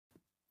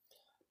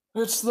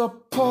It's the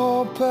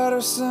Paul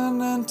Patterson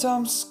and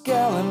Tom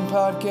Scallon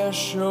podcast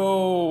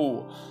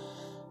show.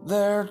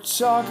 They're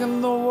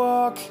talking the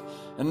walk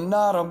and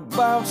not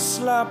about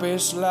sloppy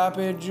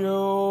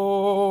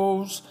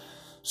joes.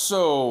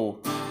 So,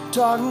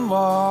 talking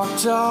walk,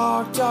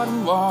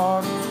 talking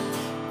walk,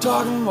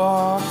 talking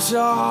walk,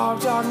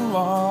 talking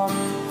walk,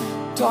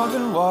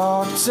 talking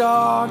walk,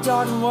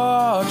 talking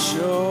walk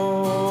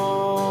show.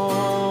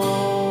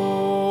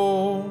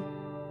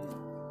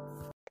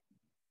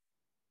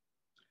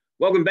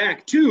 Welcome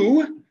back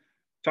to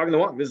Talking the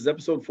Walk. This is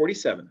episode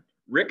 47.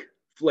 Ric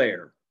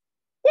Flair.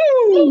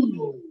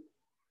 Woo!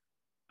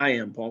 I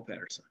am Paul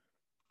Patterson.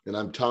 And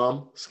I'm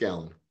Tom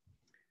Scallon.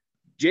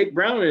 Jake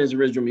Brown and his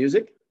original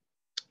music.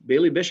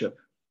 Bailey Bishop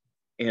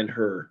and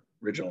her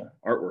original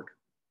artwork.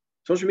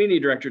 Social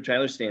media director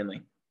Tyler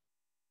Stanley.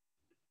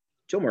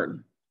 Joe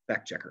Martin,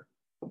 fact checker.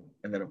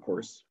 And then, of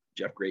course,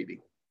 Jeff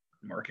Gravy,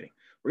 marketing.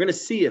 We're going to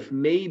see if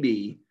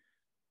maybe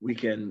we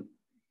can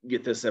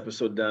get this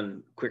episode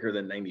done quicker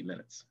than 90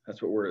 minutes.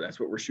 That's what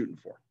we're shooting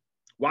for.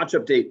 Watch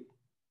update.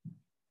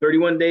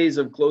 31 days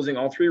of closing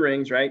all three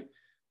rings, right?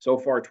 So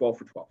far 12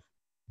 for 12.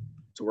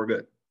 So we're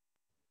good.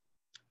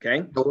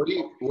 Okay? So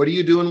what are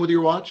you doing with your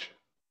watch?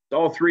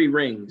 All three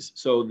rings.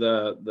 So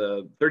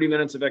the 30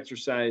 minutes of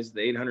exercise,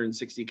 the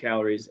 860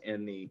 calories,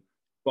 and the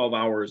 12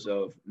 hours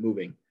of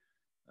moving.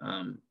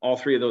 All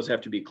three of those have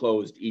to be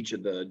closed each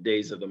of the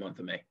days of the month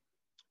of May.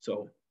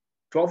 So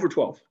 12 for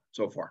 12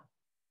 so far.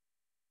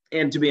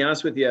 And to be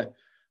honest with you,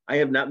 I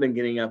have not been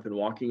getting up and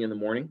walking in the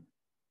morning.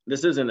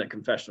 This isn't a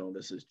confessional.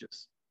 This is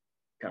just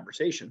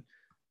conversation.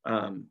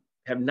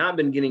 Have not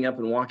been getting up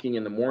and walking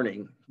in the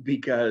morning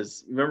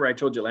because remember I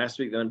told you last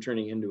week that I'm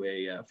turning into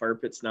a fire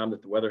pit snob,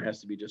 that the weather has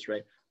to be just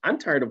right. I'm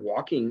tired of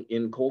walking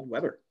in cold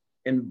weather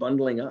and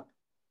bundling up.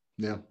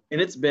 Yeah.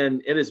 And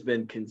it has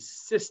been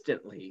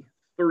consistently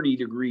 30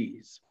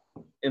 degrees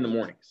in the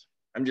mornings.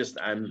 I'm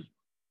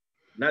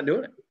not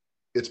doing it.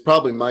 It's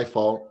probably my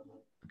fault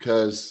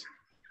because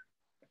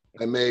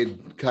I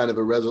made kind of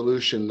a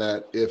resolution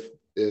that if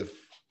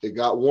it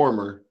got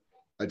warmer,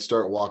 I'd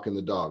start walking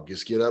the dog.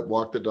 Just get up,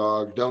 walk the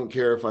dog. Don't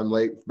care if I'm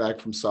late back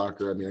from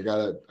soccer. I mean, I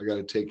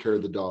gotta take care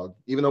of the dog.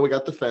 Even though we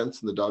got the fence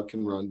and the dog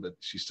can run, but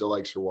she still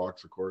likes her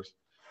walks, of course.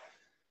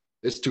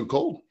 It's too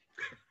cold.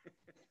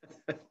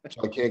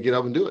 So I can't get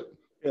up and do it.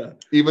 Yeah.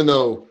 Even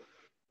though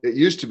it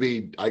used to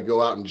be I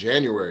go out in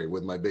January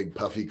with my big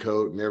puffy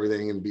coat and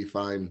everything and be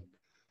fine.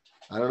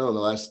 I don't know.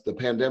 The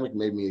pandemic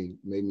made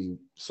me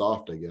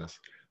soft, I guess.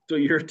 So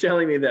you're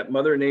telling me that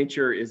Mother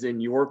Nature is in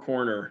your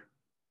corner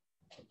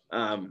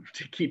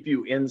to keep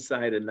you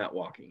inside and not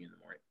walking in the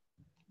morning?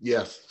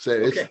 Yes.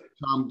 Okay.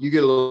 Tom, you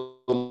get a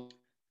little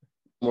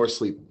more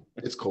sleep.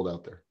 It's cold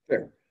out there.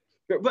 Fair.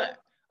 But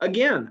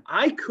again,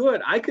 I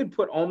could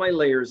put all my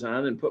layers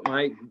on and put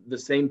the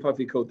same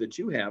puffy coat that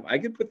you have. I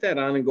could put that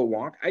on and go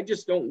walk. I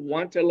just don't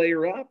want to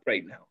layer up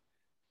right now.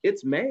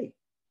 It's May.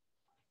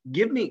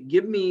 Give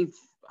me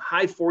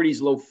high 40s,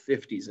 low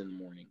 50s in the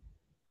morning,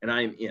 and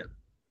I'm in.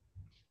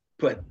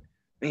 But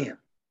man,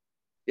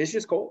 it's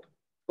just cold.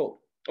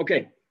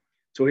 Okay,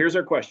 so here's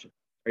our question.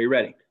 Are you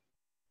ready?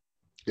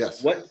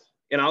 Yes.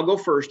 And I'll go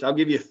first. I'll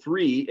give you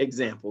 3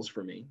 examples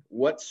for me.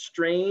 What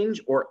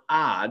strange or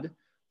odd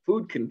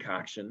food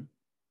concoction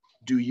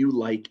do you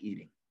like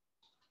eating?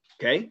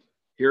 Okay,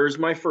 here's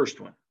my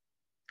first one.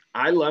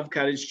 I love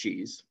cottage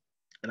cheese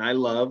and I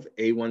love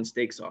A1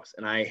 steak sauce.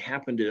 And I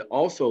happen to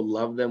also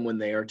love them when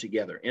they are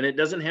together. And it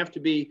doesn't have to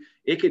be,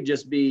 it could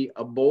just be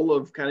a bowl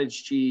of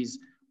cottage cheese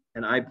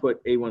and I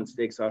put A1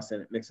 steak sauce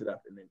in it, mix it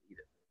up, and then eat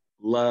it.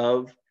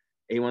 Love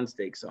A1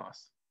 steak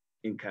sauce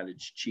and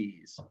cottage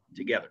cheese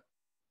together.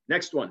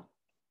 Next one.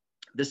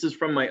 This is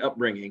from my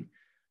upbringing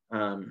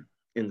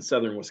in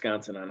southern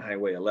Wisconsin on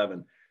Highway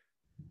 11.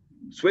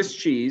 Swiss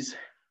cheese,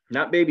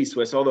 not baby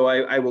Swiss, although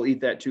I will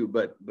eat that too,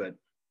 but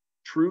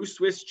true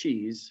Swiss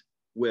cheese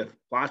with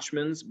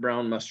Plochman's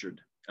brown mustard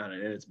on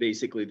it. And it's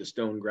basically the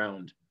stone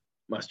ground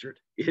mustard.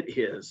 It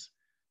is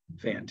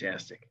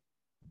fantastic.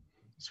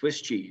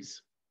 Swiss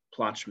cheese,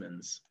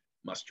 Plochman's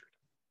mustard.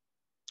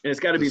 And it's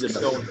got to be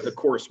the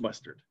coarse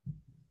mustard.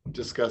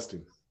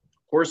 Disgusting.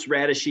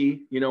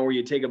 Horseradishy, where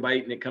you take a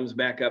bite and it comes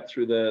back up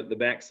through the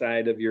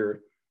backside of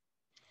your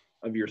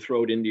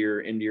throat into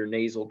your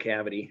nasal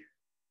cavity.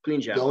 Clean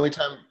job. The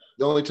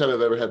only time I've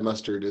ever had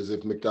mustard is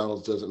if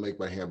McDonald's doesn't make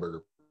my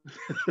hamburger.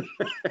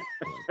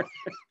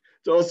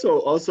 It's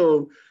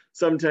also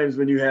sometimes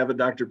when you have a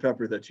Dr.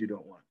 Pepper that you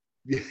don't want.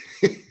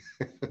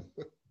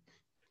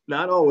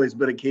 Not always,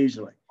 but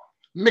occasionally.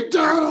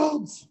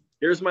 McDonald's.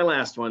 Here's my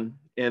last one.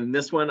 And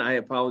this one, I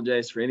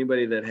apologize for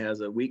anybody that has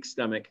a weak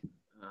stomach.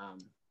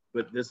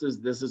 But this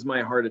is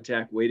my heart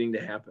attack waiting to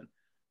happen.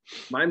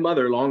 My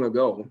mother long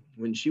ago,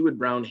 when she would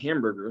brown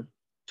hamburger,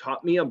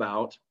 taught me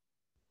about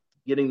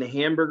getting the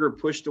hamburger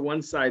pushed to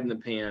one side in the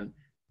pan,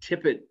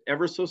 tip it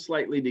ever so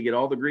slightly to get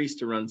all the grease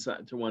to run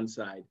to one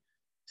side,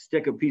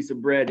 stick a piece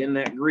of bread in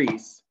that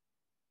grease,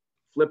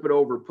 flip it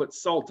over, put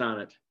salt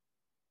on it,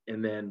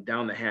 and then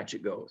down the hatch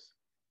it goes.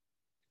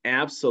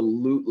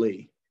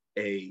 Absolutely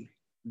a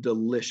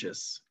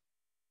delicious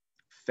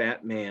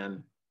fat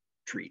man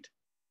treat.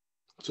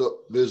 So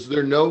is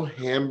there no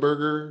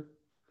hamburger?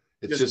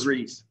 It's just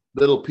grease.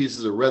 little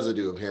pieces of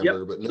residue of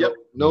hamburger, but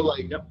no,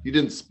 like you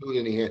didn't spoon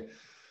any ham.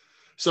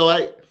 So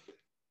I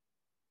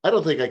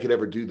don't think I could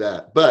ever do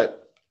that,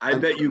 but I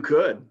bet you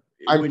could.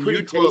 I'm when pretty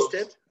you close.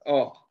 taste it,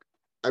 oh,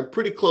 I'm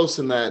pretty close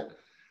in that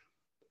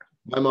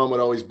my mom would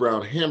always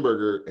brown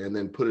hamburger and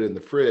then put it in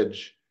the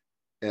fridge,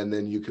 and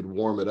then you could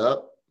warm it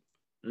up,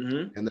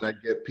 and then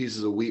I'd get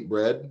pieces of wheat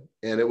bread,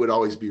 and it would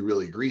always be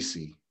really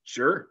greasy.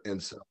 Sure.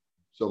 And so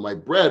my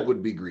bread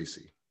would be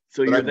greasy.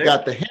 So but I've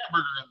got the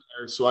hamburger in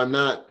there, so I'm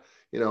not,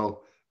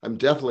 I'm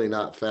definitely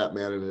not fat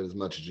manning it as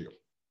much as you.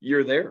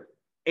 You're there.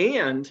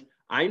 And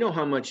I know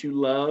how much you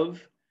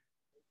love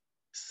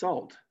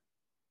salt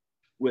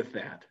with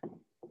that.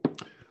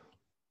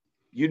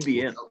 You'd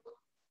be in.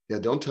 Yeah,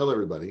 don't tell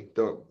everybody.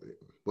 Don't.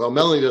 Well,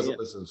 Melanie doesn't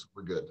listen, so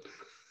we're good.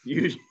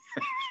 You'd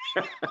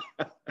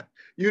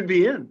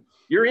be in.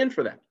 You're in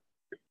for that.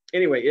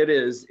 Anyway, it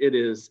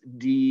is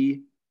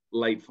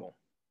delightful.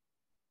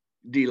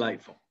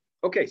 Delightful.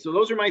 Okay, so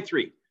those are my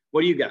three.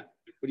 What do you got?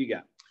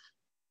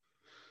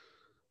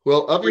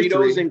 Well, of your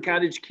Fritos three, and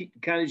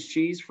cottage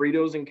cheese.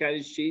 Fritos and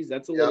cottage cheese.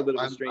 That's a little bit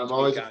of a strange. I'm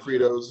always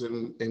Fritos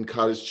and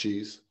cottage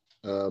cheese.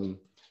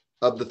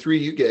 Of the three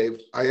you gave,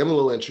 I am a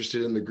little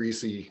interested in the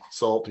greasy,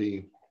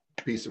 salty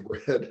piece of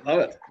bread.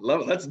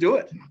 Love it. Let's do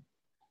it.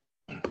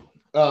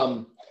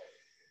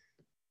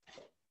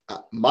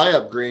 My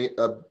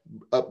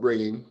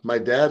upbringing, my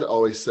dad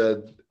always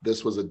said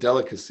this was a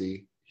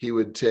delicacy. He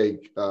would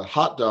take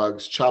hot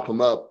dogs, chop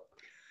them up,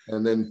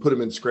 and then put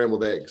them in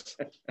scrambled eggs.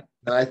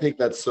 And I think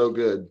that's so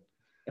good.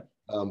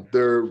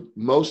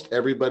 Most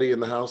everybody in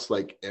the house,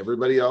 like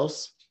everybody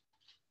else,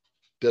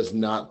 does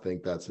not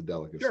think that's a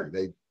delicacy. Sure.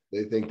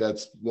 They think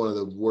that's one of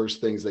the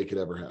worst things they could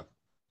ever have.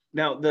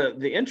 Now,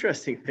 the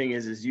interesting thing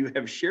is you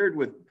have shared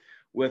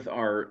with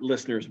our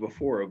listeners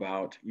before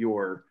about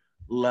your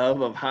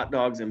love of hot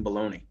dogs and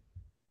bologna.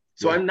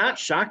 So I'm not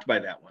shocked by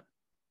that one.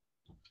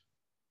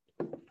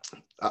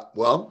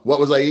 Well, what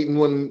was I eating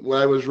when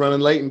I was running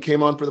late and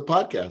came on for the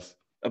podcast?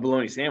 A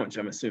bologna sandwich,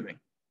 I'm assuming.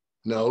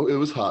 No, it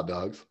was hot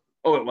dogs.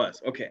 Oh, it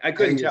was. Okay. I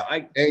couldn't tell.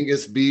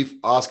 Angus beef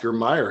Oscar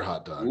Mayer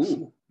hot dogs.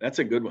 Ooh, that's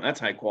a good one. That's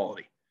high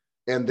quality.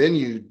 And then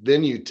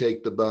you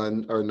take the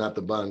bun, or not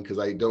the bun, because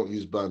I don't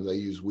use buns. I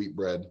use wheat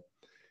bread.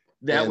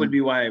 That would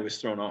be why I was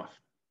thrown off.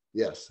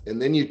 Yes.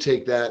 And then you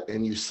take that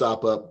and you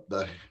sop up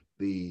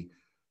the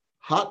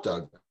hot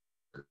dog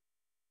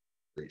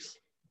grease.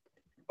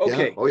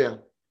 Okay. Yeah. Oh, yeah.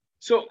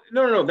 So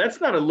no, that's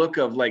not a look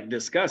of like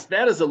disgust.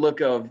 That is a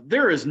look of,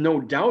 there is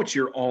no doubt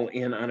you're all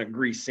in on a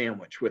grease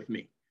sandwich with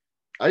me.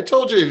 I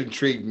told you it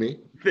intrigued me.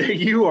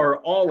 You are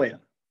all in.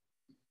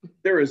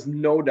 There is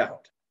no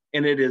doubt.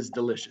 And it is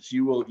delicious.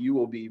 You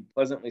will be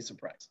pleasantly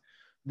surprised.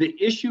 The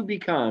issue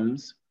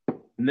becomes,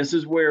 and this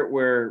is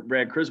where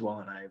Brad Criswell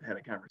and I have had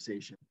a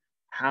conversation,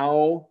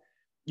 how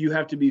you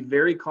have to be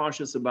very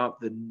cautious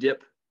about the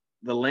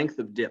length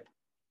of dip.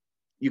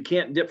 You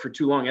can't dip for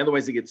too long,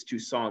 otherwise it gets too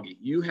soggy.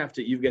 You've got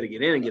to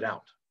get in and get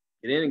out.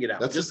 Get in and get out.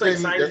 That's just like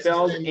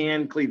Seinfeld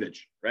and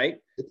cleavage, right?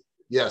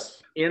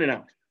 Yes. In and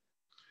out.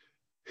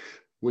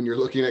 When you're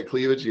looking at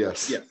cleavage,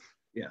 yes.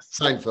 Yes.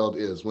 Seinfeld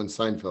is when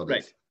Seinfeld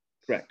is.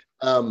 Correct.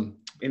 And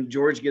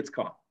George gets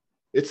caught.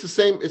 It's the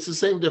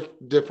same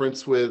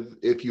difference with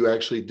if you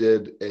actually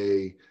did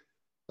a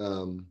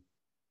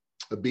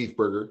beef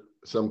burger.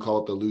 Some call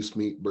it the loose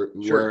meat burger,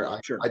 where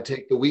I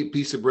take the wheat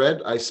piece of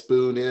bread, I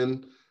spoon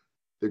in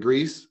the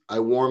grease, I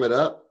warm it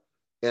up,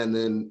 and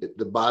then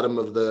the bottom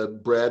of the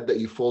bread that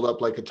you fold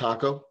up like a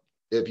taco,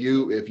 if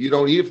you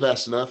don't eat it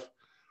fast enough,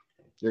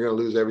 you're going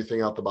to lose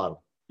everything out the bottom.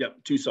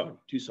 Yep, too soggy.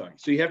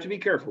 So you have to be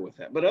careful with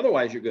that, but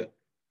otherwise you're good.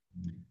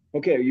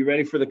 Okay, are you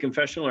ready for the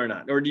confessional or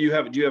not? Or do you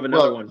have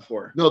another one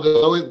for? No,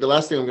 the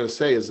last thing I'm going to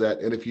say is that,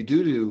 and if you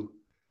do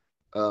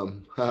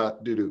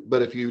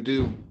but if you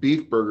do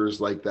beef burgers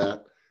like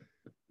that,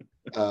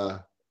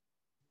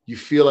 you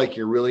feel like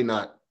you're really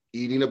not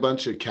eating a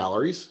bunch of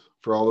calories.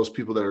 For all those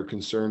people that are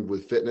concerned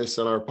with fitness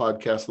in our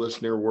podcast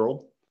listener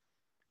world,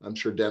 I'm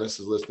sure Dennis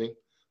is listening.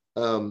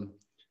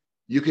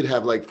 You could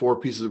have like 4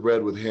 pieces of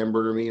bread with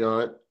hamburger meat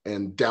on it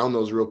and down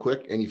those real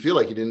quick, and you feel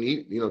like you didn't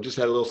eat, just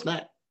had a little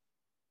snack.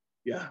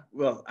 Yeah,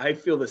 well, I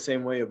feel the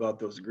same way about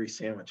those grease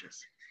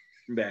sandwiches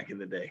back in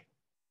the day,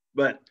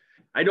 but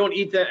I don't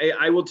eat that.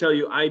 I will tell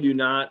you, I do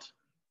not.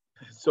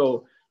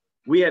 So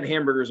we had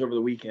hamburgers over the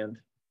weekend,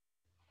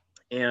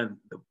 and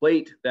the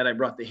plate that I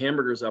brought the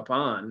hamburgers up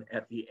on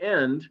at the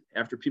end,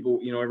 after people,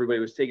 everybody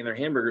was taking their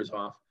hamburgers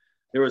off,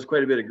 there was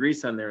quite a bit of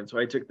grease on there. And so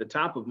I took the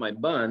top of my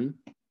bun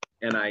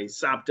and I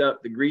sopped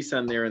up the grease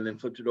on there and then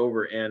flipped it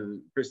over.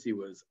 And Christy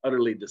was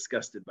utterly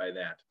disgusted by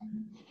that.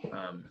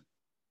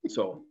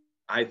 So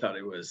I thought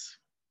it was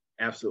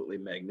absolutely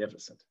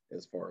magnificent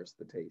as far as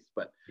the taste,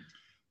 but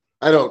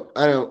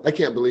I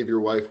can't believe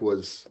your wife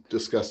was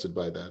disgusted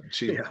by that.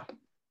 Yeah.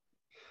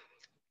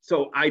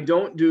 So I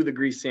don't do the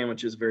grease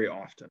sandwiches very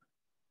often.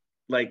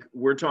 Like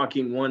we're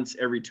talking once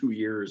every 2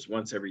 years,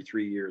 once every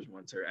 3 years,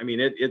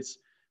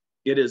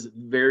 it is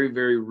very,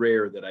 very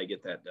rare that I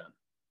get that done.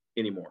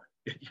 anymore.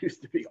 It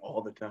used to be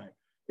all the time.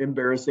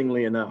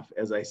 Embarrassingly enough,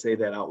 as I say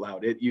that out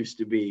loud, it used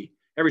to be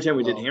every time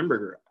we did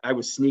hamburger, I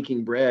was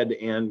sneaking bread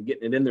and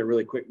getting it in there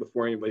really quick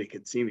before anybody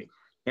could see me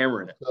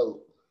hammering it.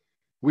 So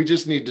we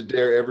just need to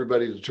dare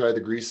everybody to try the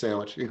grease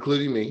sandwich,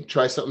 including me.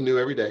 Try something new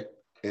every day.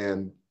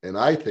 And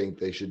I think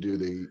they should do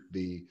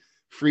the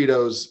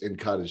Fritos and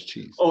cottage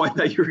cheese. Oh, I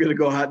thought you were going to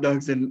go hot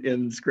dogs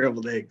and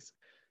scrambled eggs.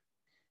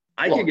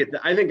 I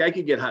think I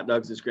could get hot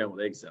dogs and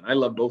scrambled eggs then. I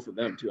love both of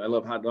them too. I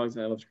love hot dogs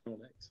and I love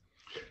scrambled eggs.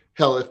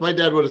 Hell, if my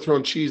dad would have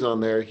thrown cheese on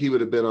there, he would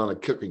have been on a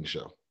cooking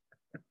show.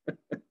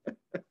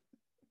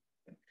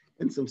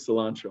 And some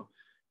cilantro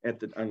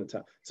on the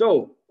top.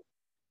 So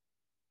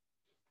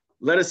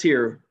let us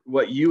hear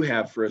what you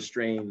have for a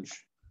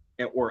strange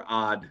or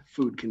odd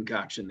food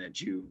concoction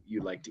that you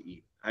like to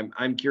eat.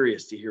 I'm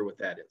curious to hear what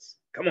that is.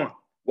 Come on,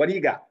 what do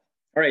you got?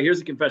 All right, here's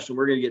the confession.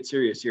 We're going to get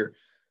serious here.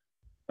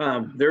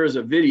 There is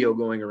a video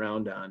going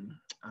around on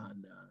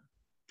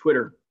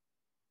Twitter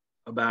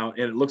about,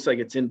 and it looks like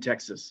it's in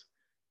Texas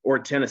or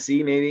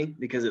Tennessee maybe,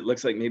 because it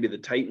looks like maybe the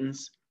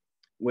Titans,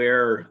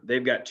 where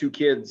they've got two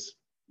kids,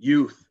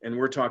 youth, and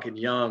we're talking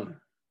young,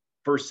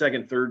 first,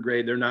 second, third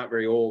grade. They're not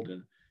very old,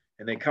 and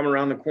they come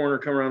around the corner,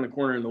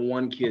 and the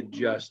one kid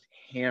just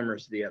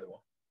hammers the other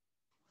one.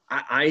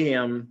 I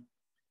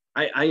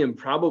am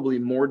probably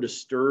more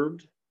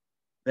disturbed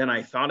than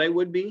I thought I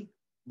would be,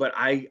 but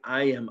I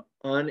am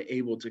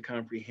unable to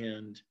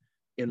comprehend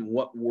in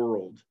what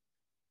world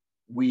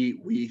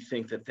we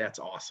think that that's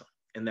awesome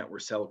and that we're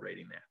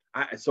celebrating that.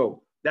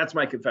 So that's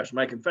my confession.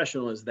 My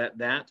confessional is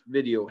that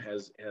video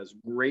has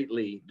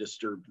greatly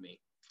disturbed me,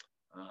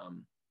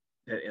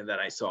 and that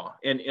I saw.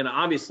 And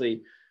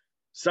obviously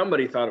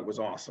somebody thought it was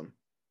awesome,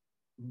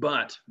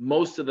 but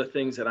most of the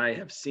things that I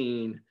have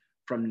seen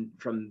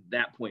from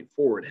that point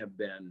forward have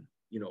been,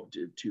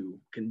 to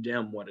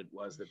condemn what it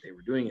was that they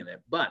were doing in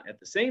it. But at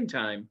the same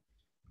time,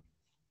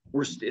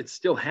 it's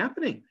still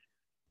happening.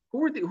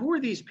 Who are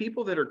these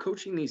people that are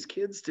coaching these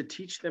kids to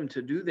teach them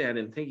to do that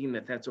and thinking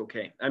that that's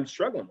okay? I'm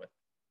struggling with it.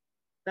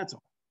 That's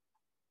all.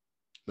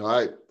 No,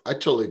 I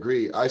totally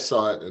agree. I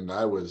saw it and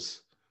I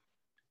was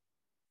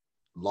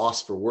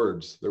lost for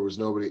words. There was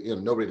nobody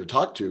to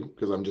talk to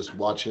because I'm just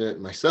watching it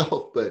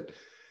myself.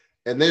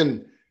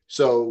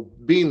 So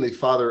being the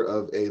father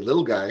of a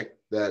little guy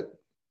that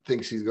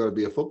thinks he's going to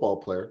be a football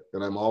player,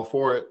 and I'm all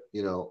for it.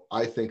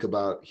 I think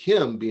about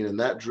him being in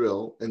that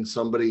drill and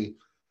somebody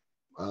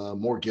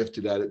more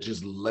gifted at it,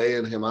 just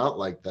laying him out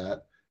like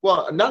that.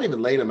 Well, not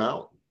even laying him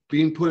out,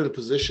 being put in a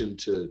position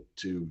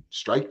to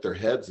strike their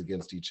heads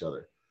against each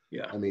other.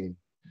 Yeah. I mean,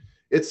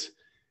 it's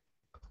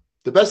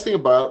the best thing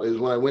about it is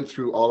when I went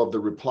through all of the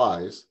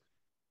replies,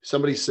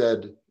 somebody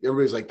said,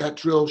 everybody's like, that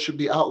drill should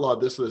be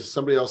outlawed. This.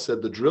 Somebody else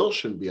said the drill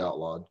shouldn't be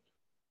outlawed.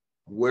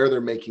 Where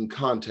they're making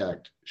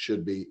contact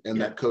should be, and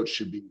that coach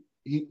should be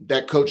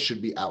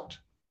out.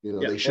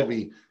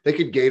 They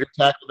could gator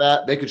tackle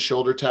that. They could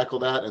shoulder tackle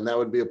that. And that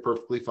would be a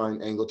perfectly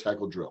fine angle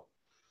tackle drill.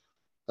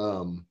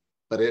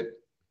 But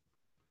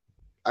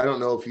I don't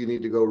know if you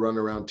need to go run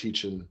around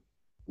teaching.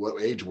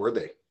 What age were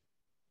they?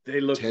 They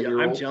looked young.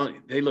 I'm telling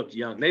you, they looked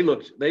young. They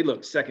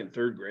looked second,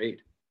 third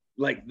grade,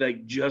 like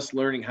just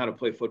learning how to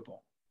play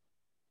football.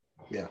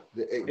 Yeah.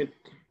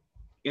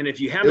 And if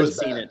you haven't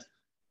seen it,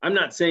 I'm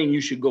not saying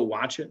you should go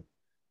watch it,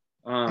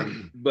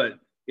 but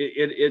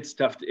it's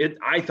tough.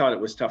 I thought it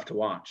was tough to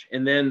watch.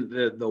 And then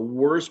the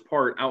worst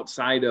part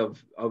outside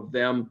of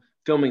them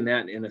filming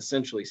that and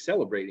essentially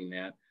celebrating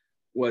that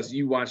was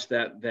you watch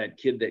that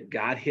kid that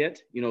got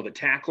hit, the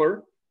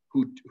tackler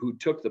who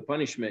took the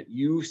punishment.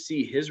 You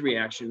see his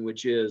reaction,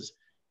 which is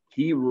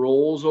he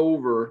rolls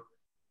over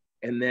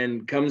and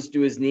then comes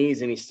to his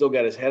knees and he's still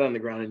got his head on the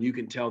ground. And you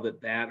can tell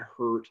that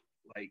hurt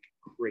like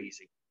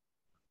crazy.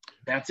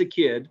 That's a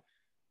kid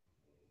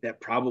that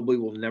probably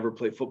will never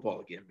play football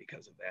again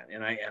because of that.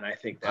 And I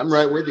think that's, I'm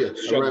right with you.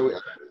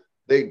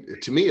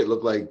 To me, it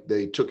looked like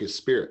they took his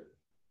spirit.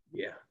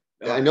 Yeah.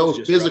 I know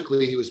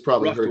physically he was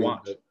probably hurting,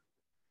 but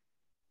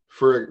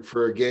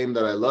for a game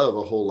that I love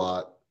a whole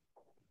lot,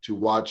 to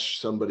watch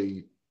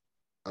somebody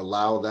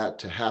allow that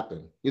to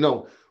happen. We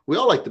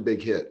all like the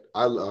big hit.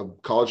 I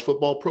love college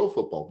football, pro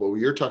football, but when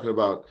you're talking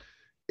about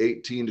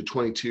 18 to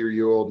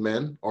 22-year-old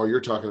men, or you're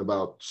talking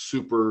about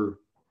super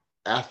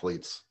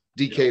athletes,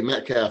 DK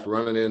Metcalf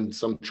running in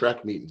some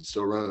track meet and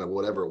still running at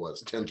whatever it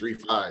was,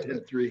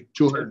 10.35,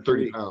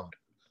 230 pounds.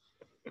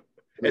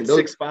 At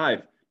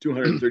 6'5",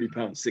 230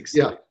 pounds, 6'6",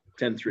 yeah.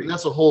 10.3. And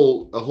that's a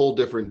whole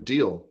different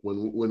deal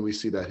when we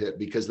see that hit,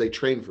 because they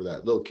train for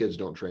that. Little kids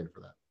don't train for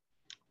that.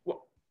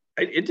 Well,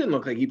 it didn't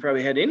look like he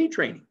probably had any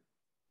training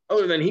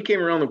other than he came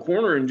around the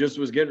corner and just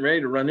was getting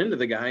ready to run into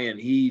the guy, and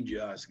he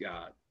just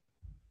got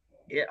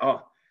it.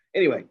 Oh,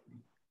 anyway,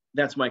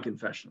 that's my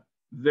confession.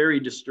 Very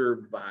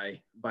disturbed by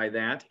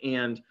that,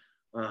 and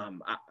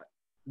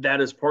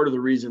that is part of the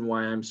reason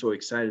why I'm so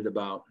excited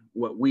about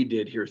what we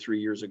did here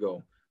 3 years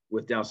ago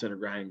with Dow Center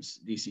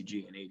Grimes,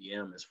 DCG, and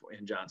ADM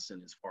and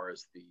Johnston, as far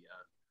as the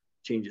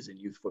changes in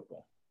youth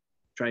football,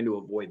 trying to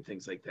avoid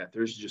things like that.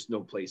 There's just no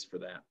place for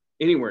that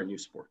anywhere in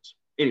youth sports,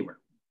 anywhere.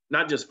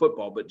 not just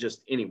football, but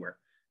just anywhere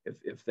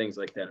if things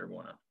like that are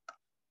going on.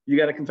 You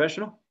got a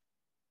confessional?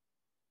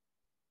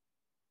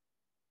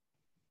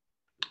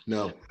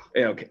 No.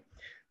 Yeah, okay.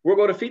 We'll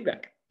go to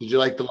feedback. Did you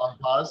like the long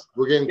pause?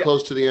 We're getting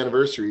close to the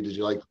anniversary. Did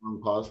you like the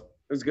long pause?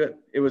 It was good.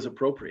 It was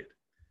appropriate.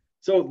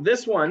 So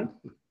this one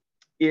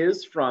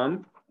is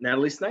from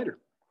Natalie Snyder.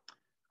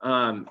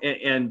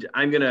 And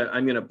I'm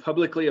gonna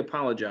publicly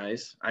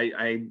apologize.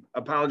 I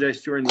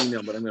apologize to her in the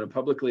email, but I'm gonna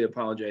publicly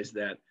apologize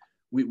that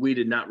we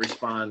did not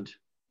respond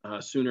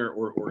sooner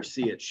or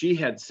see it. She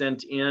had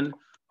sent in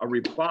a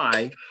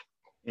reply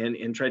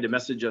and tried to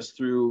message us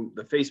through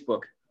the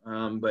Facebook,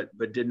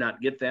 but did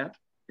not get that.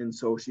 And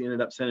so she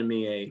ended up sending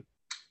me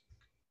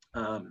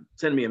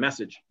a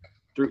message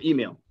through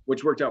email,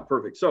 which worked out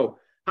perfect. So,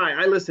 hi,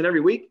 I listen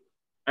every week.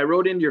 I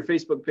wrote into your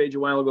Facebook page a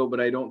while ago, but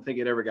I don't think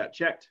it ever got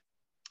checked.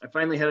 I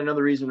finally had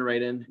another reason to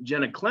write in.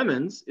 Jenna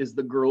Clemens is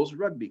the girls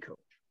rugby coach.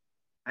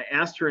 I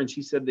asked her and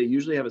she said they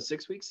usually have a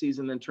 6-week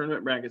season, then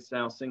tournament bracket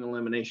style single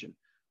elimination,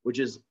 which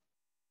is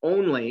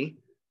only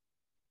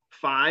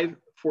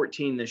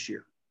 5-14 this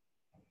year.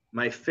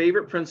 My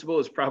favorite principal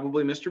is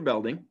probably Mr.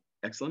 Belding.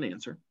 Excellent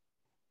answer.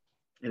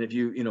 And if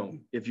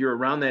you're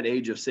around that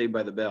age of Saved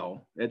by the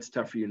Bell, it's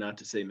tough for you not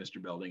to say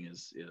Mr. Belding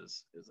is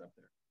up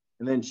there.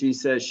 And then she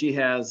says she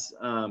has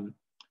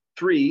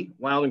 3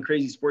 wild and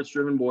crazy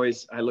sports-driven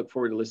boys. I look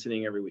forward to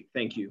listening every week.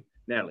 Thank you,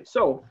 Natalie.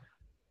 So,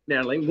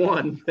 Natalie,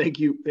 1, thank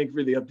you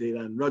for the update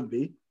on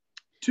rugby.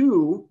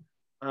 2,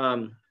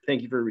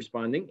 thank you for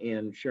responding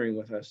and sharing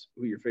with us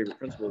who your favorite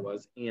principal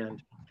was.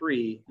 And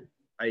 3,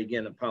 I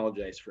again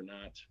apologize for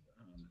not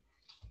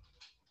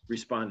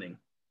responding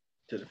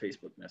to the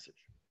Facebook message.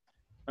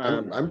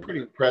 I'm pretty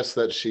impressed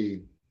that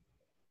she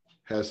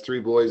has 3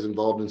 boys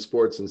involved in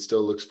sports and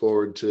still looks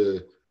forward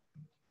to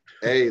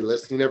A,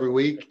 listening every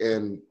week,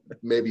 and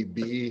maybe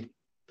B,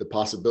 the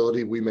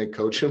possibility we may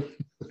coach him.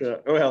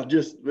 Well,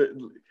 just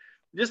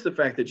the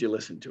fact that you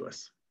listen to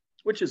us,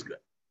 which is good.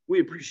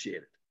 We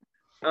appreciate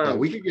it.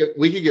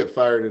 We could get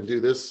fired and do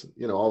this,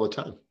 all the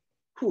time.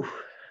 Whew.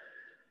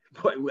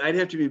 Boy, I'd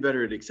have to be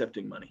better at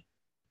accepting money.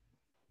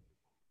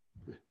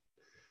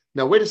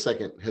 Now, wait a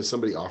second. Has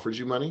somebody offered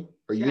you money?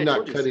 Are you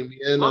not cutting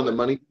me in on the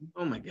money?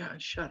 Oh my God,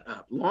 shut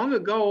up. Long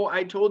ago,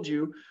 I told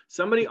you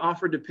somebody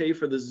offered to pay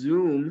for the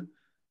Zoom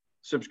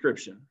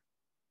subscription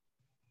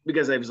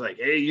because I was like,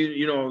 hey,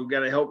 you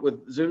got to help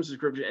with Zoom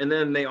subscription. And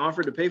then they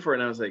offered to pay for it.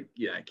 And I was like,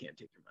 yeah, I can't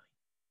take your money.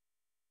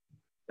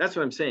 That's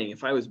what I'm saying.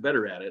 If I was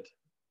better at it,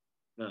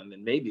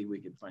 then maybe we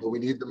could find. But we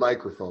need the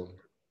microphone.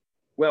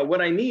 Well, what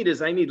I need,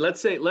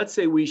 let's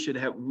say we should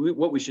have,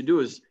 what we should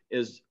do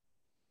is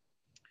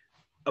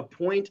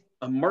appoint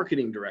a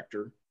marketing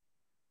director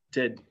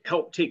to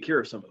help take care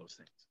of some of those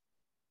things.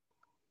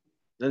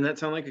 Doesn't that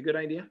sound like a good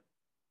idea?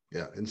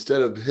 Yeah.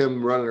 Instead of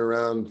him running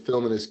around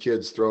filming his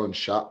kids throwing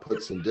shot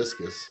puts and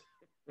discus,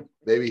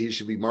 maybe he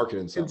should be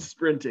marketing something. And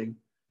sprinting.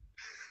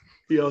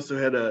 He also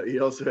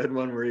had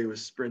one where he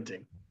was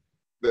sprinting.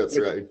 That's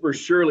right. For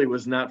surely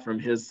was not from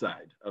his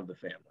side of the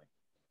family.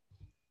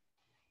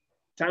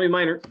 Tommy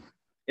Minor,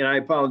 and I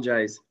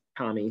apologize,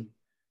 Tommy.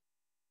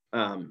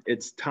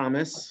 It's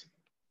Thomas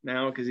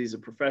now because he's a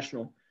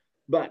professional,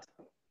 but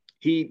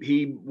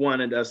he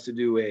wanted us to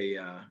do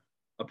a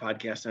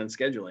podcast on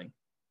scheduling.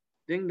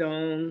 Ding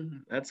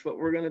dong, that's what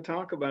we're going to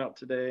talk about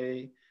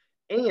today.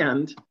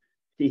 And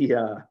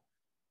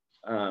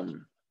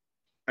I'm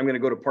going to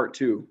go to part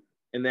 2,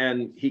 and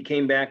then he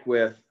came back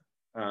with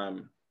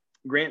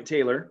Grant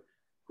Taylor,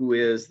 who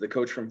is the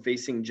coach from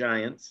Facing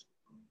Giants,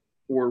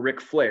 or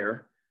Ric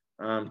Flair.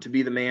 To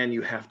be the man,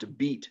 you have to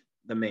beat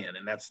the man.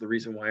 And that's the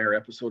reason why our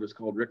episode is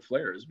called Ric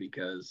Flair, is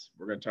because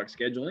we're going to talk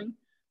scheduling.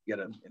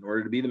 In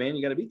order to be the man,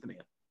 you got to beat the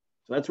man.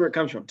 So that's where it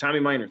comes from. Tommy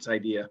Minor's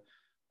idea.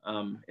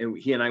 And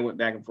he and I went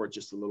back and forth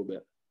just a little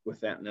bit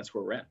with that, and that's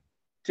where we're at.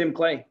 Tim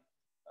Clay.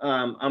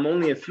 I'm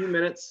only a few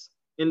minutes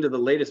into the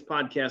latest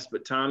podcast,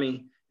 but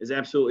Tommy is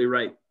absolutely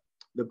right.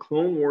 The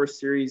Clone Wars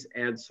series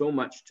adds so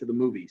much to the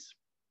movies.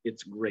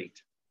 It's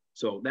great.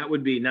 So that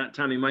would be not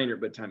Tommy Minor,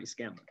 but Tommy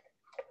Scanlon.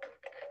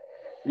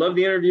 Love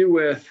the interview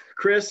with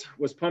Chris.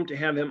 Was pumped to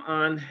have him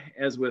on,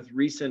 as with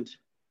recent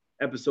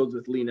episodes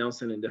with Lee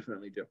Nelson and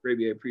definitely Jeff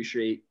Graby.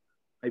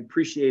 I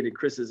appreciated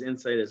Chris's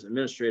insight as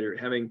administrator.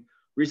 Having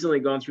recently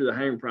gone through the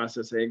hiring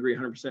process, I agree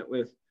 100%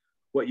 with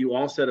what you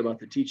all said about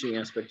the teaching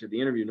aspect of the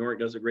interview. Norick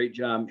does a great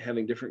job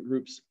having different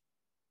groups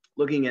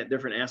looking at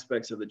different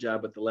aspects of the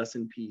job, but the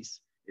lesson piece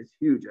is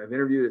huge. I've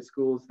interviewed at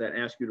schools that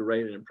ask you to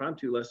write an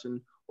impromptu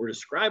lesson or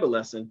describe a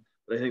lesson,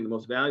 but I think the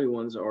most valuable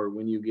ones are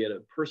when you get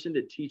a person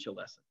to teach a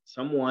lesson.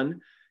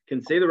 Someone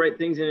can say the right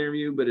things in an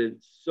interview, but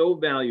it's so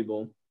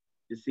valuable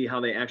to see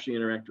how they actually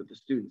interact with the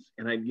students.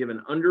 And I'd give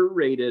an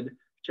underrated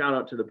shout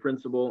out to the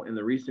principal in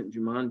the recent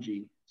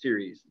Jumanji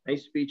series.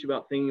 Nice speech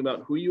about thinking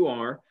about who you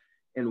are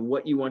and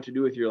what you want to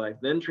do with your life,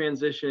 then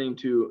transitioning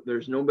to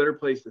there's no better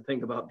place to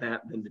think about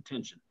that than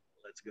detention.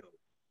 Let's go.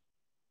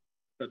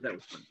 But that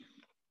was fun.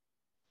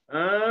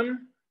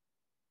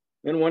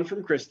 And one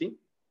from Christy.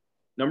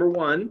 Number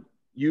 1,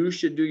 you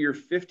should do your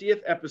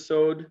 50th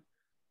episode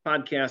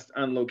podcast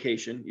on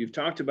location. You've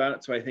talked about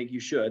it, so I think you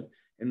should.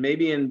 And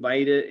maybe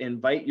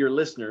invite your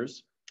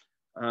listeners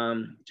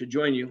to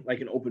join you,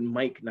 like an open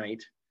mic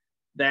night.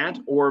 That,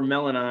 or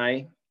Mel and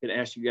I could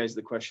ask you guys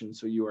the question,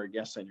 so you are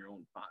guests on your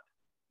own pod.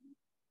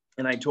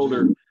 And I told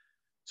her,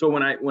 so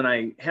when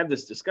I had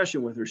this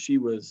discussion with her, she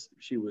was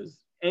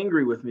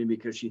angry with me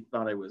because she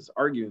thought I was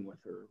arguing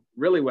with her.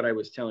 Really what I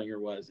was telling her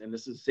was, and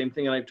this is the same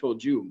thing that I've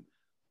told you,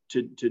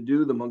 to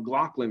do the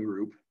McLaughlin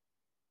group,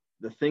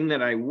 the thing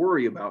that I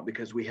worry about,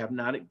 because we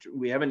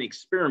haven't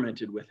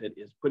experimented with it,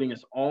 is putting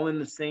us all in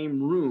the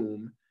same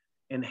room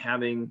and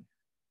having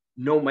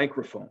no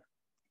microphone.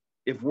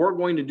 If we're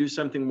going to do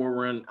something where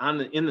we're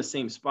in the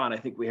same spot, I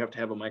think we have to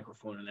have a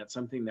microphone, and that's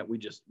something that we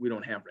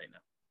don't have right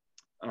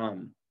now.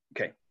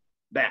 Okay,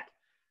 back.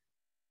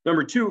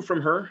 Number 2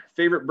 from her,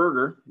 favorite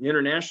burger, the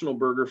International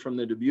Burger from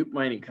the Dubuque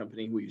Mining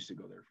Company. We used to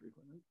go there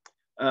frequently.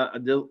 A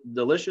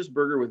delicious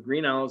burger with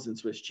green olives and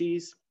Swiss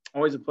cheese.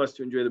 Always a plus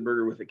to enjoy the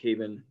burger with a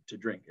cave-in to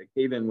drink. A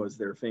cave-in was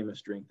their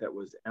famous drink that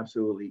was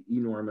absolutely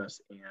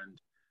enormous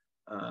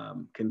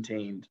and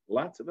contained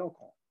lots of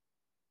alcohol.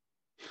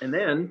 And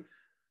then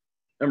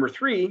number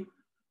 3,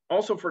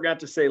 also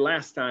forgot to say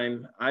last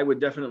time, I would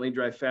definitely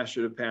drive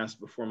faster to pass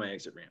before my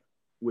exit ramp,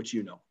 which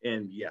you know.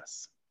 And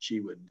yes,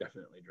 she would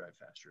definitely drive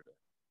faster to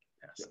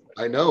pass.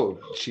 I know.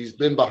 She's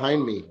been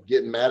behind me,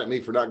 getting mad at me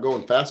for not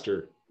going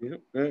faster.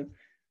 Yep.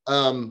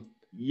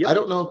 I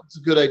don't know if it's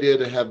a good idea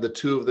to have the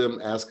 2 of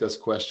them ask us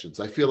questions.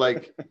 I feel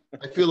like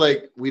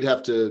we'd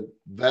have to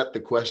vet the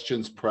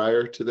questions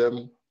prior to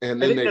them,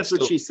 and then that's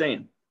what she's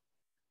saying.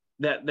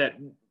 That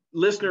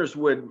listeners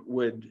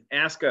would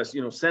ask us,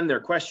 send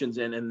their questions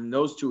in, and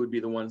those 2 would be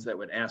the ones that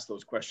would ask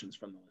those questions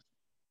from the list.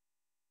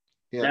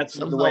 Yeah, that's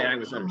the way I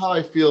was somehow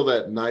I feel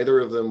that neither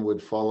of them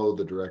would follow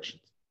the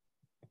directions.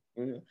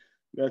 Yeah,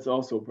 that's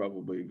also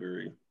probably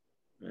very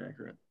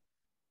accurate.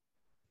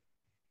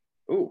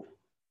 Oh,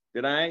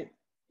 did I?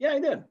 Yeah, I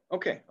did.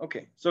 Okay.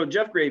 So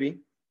Jeff Gravy.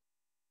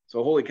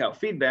 So holy cow,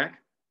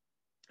 feedback.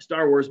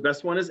 Star Wars,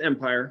 best one is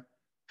Empire.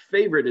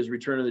 Favorite is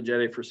Return of the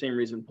Jedi for same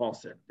reason Paul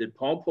said. Did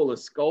Paul pull a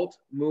Scult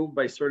move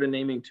by sort of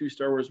naming 2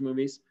 Star Wars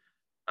movies?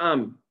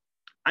 I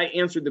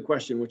answered the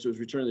question, which was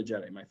Return of the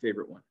Jedi, my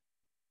favorite one.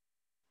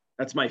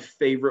 That's my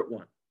favorite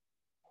one.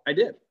 I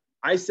did.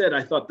 I said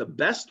I thought the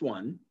best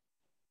one.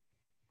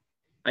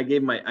 I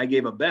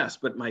gave a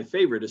best, but my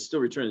favorite is still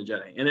Return of the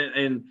Jedi.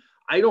 And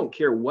I don't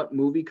care what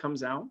movie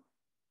comes out,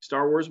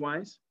 Star Wars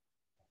wise,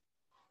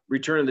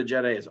 Return of the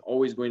Jedi is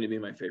always going to be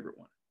my favorite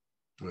one.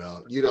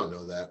 Well, you don't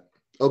know that.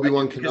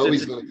 Obi-Wan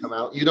Kenobi's going to come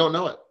out. You don't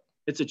know it.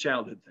 It's a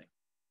childhood thing.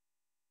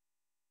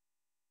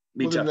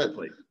 Be tough to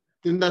play.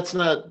 Then that's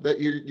not that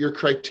your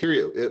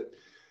criteria.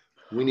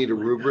 We need a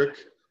rubric,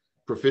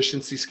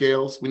 proficiency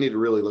scales. We need to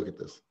really look at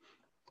this.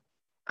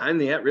 I'm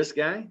the at-risk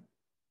guy,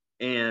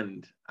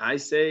 and I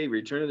say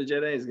Return of the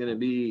Jedi is going to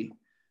be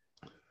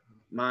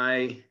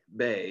my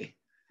bay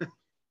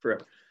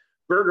forever.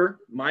 Burger,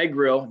 my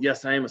grill.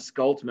 Yes, I am a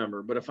Scult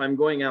member, but if I'm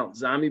going out,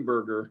 zombie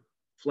burger,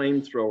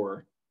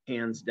 flamethrower,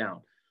 hands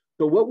down.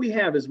 So what we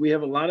have is we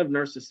have a lot of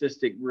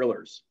narcissistic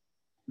grillers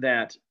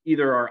that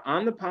either are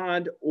on the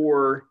pod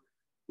or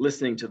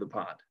listening to the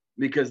pod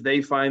because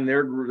they find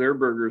their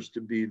burgers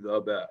to be the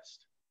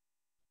best.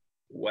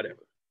 Whatever.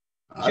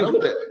 I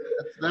don't think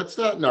that's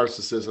not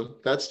narcissism.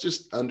 That's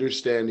just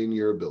understanding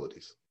your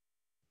abilities.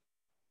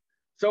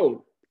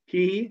 So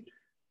he's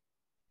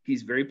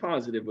very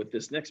positive with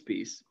this next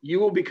piece. You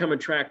will become a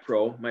track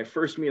pro. My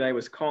first meet, I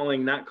was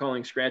not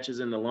calling scratches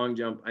in the long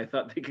jump. I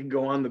thought they could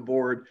go on the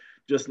board,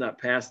 just not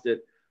past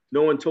it.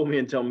 No one told me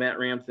until Matt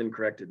Ramthen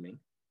corrected me.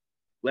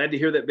 Glad to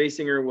hear that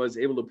Basinger was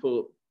able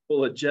to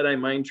pull a Jedi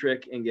mind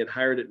trick and get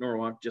hired at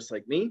Norwalk, just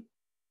like me.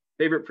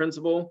 Favorite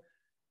principal,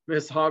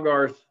 Miss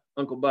Hogarth,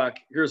 Uncle Buck,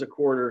 here's a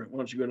quarter. Why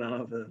don't you go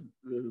down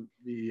to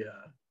the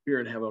here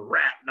and have a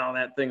rat and all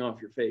that thing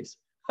off your face?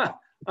 Ha,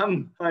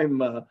 I'm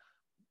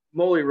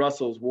Molly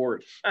Russell's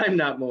ward. I'm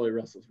not Molly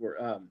Russell's ward.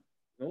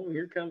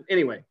 Here comes.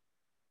 Anyway.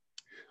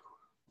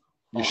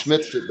 You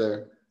schmitzed it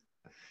there.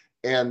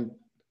 And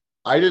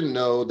I didn't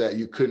know that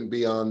you couldn't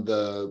be on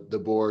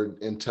the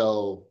board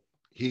until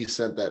he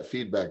sent that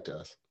feedback to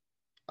us.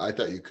 I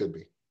thought you could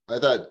be. I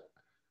thought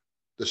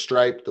the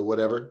stripe, the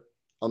whatever,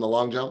 on the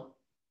long jump.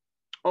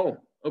 Oh,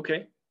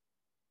 okay.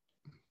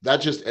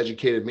 That just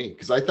educated me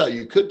because I thought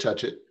you could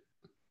touch it.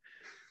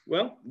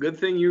 Well, good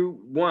thing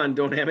you, 1,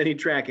 don't have any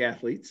track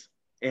athletes.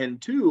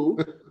 And 2,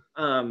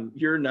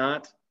 you're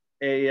not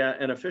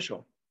an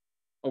official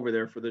over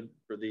there for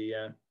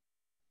the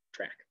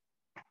track.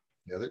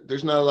 Yeah,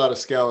 there's not a lot of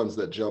scallons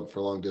that jump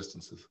for long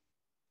distances.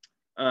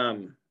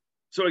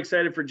 So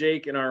excited for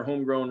Jake and our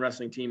homegrown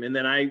wrestling team. And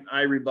then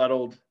I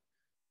rebutted,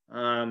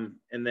 and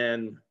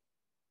then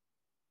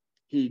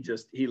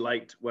he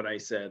liked what I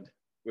said,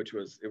 which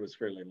was, it was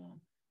fairly long.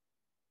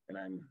 And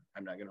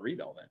I'm not going to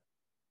read all that.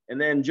 And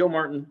then Jill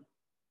Martin,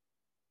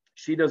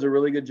 she does a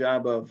really good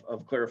job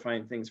of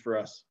clarifying things for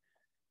us.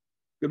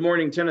 Good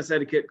morning, tennis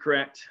etiquette,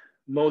 correct.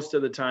 Most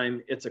of the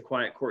time, it's a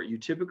quiet court. You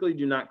typically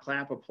do not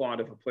clap,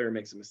 applaud if a player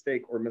makes a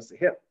mistake or miss a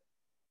hit.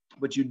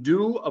 but you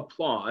do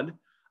applaud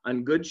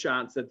on good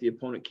shots that the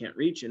opponent can't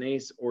reach, an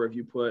ace, or if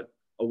you put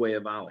away a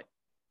volley.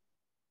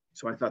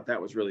 So I thought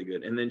that was really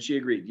good. And then she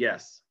agreed,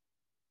 yes,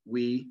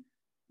 we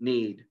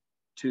need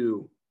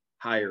to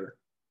hire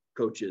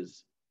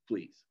coaches,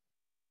 please.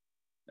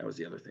 That was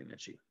the other thing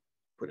that she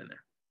put in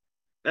there.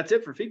 That's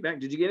it for feedback.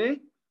 Did you get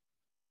any?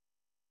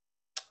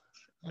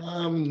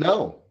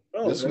 No.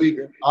 Oh, this week,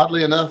 good.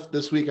 oddly enough,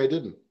 this week I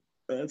didn't.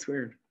 That's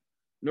weird.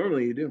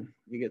 Normally you do.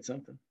 You get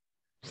something.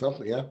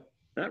 Something, yeah.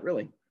 Not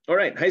really. All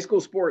right, high school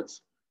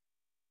sports.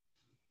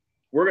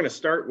 We're going to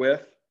start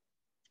with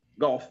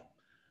golf.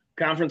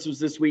 Conference was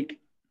this week.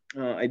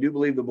 I do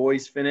believe the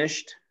boys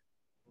finished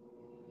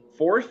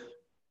 4th,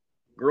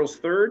 girls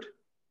 3rd,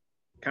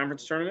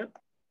 conference tournament.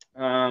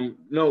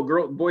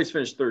 No, boys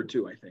finished 3rd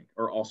too, I think,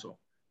 or also.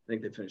 I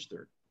think they finished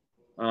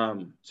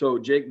 3rd. So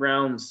Jake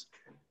Brown's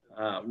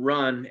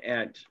run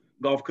at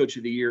Golf Coach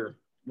of the Year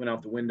went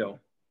out the window.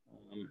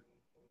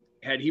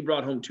 Had he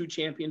brought home 2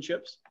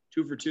 championships,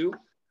 2 for 2,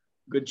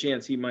 good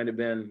chance he might have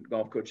been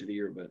Golf Coach of the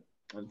Year, but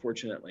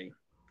unfortunately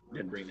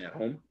didn't bring that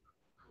home.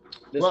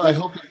 I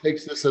hope he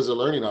takes this as a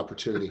learning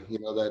opportunity,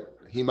 that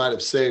he might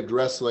have saved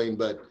wrestling,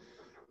 but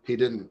he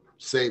didn't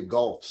save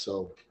golf.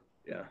 So,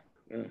 yeah.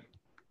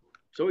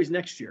 It's always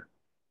next year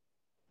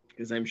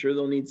because I'm sure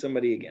they'll need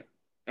somebody again.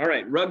 All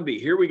right, rugby,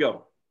 here we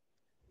go.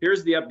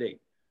 Here's the update.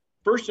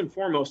 First and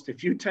foremost,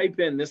 if you type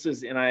in,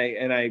 and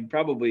I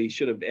probably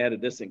should have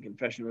added this in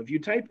confession, if you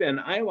type in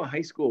Iowa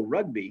High School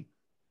rugby,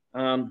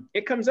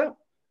 it comes up.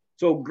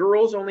 So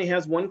girls only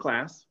has 1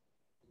 class.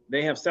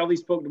 They have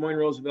Southeast Polk, Des Moines,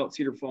 Roosevelt,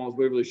 Cedar Falls,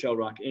 Waverly, Shell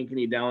Rock,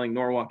 Ankeny, Dowling,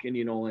 Norwalk,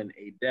 Indianola, and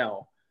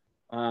Adel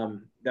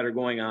that are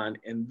going on.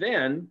 And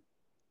then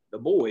the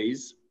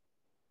boys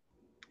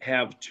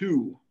have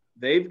 2.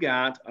 They've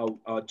got a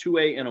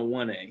 2A and a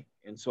 1A.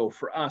 And so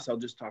for us, I'll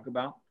just talk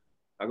about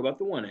the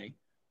 1A.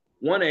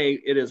 1A,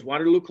 it is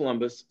Waterloo,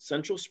 Columbus,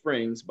 Central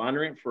Springs,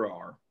 Bondurant,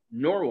 Farrar,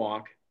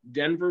 Norwalk,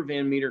 Denver,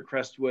 Van Meter,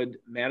 Crestwood,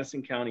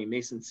 Madison County,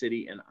 Mason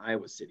City, and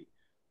Iowa City.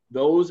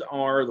 Those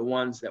are the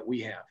ones that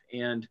we have.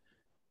 And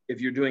if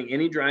you're doing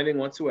any driving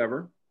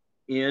whatsoever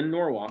in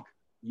Norwalk,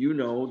 you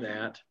know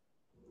that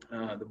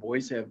the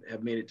boys have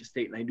made it to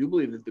state. And I do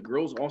believe that the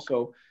girls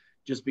also,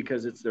 just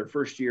because it's their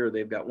first year,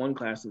 they've got 1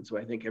 class. And so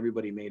I think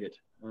everybody made it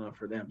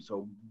for them.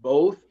 So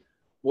both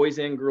boys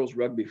and girls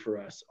rugby for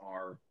us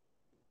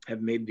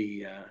have made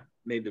the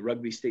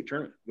rugby state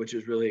tournament, which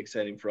is really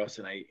exciting for us.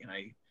 And I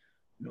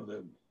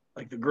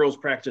the girls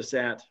practice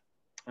at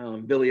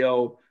Billy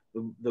O,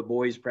 the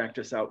boys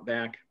practice out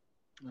back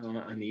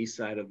on the east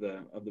side of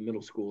the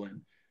middle school,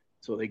 and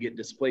so they get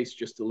displaced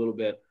just a little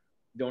bit.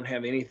 Don't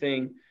have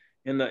anything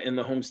in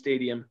the home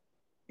stadium,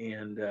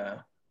 and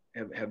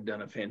have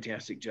done a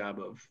fantastic job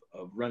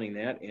of running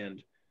that.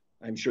 And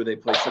I'm sure they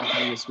play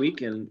sometime this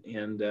week, and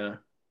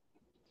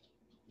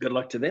good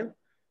luck to them.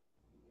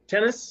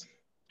 Tennis.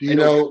 Do you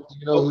know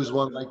who's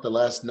won like the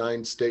last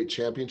 9 state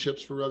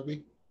championships for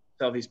rugby?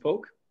 Southeast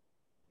Polk.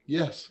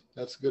 Yes,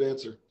 that's a good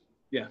answer.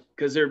 Yeah,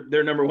 because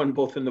they're number 1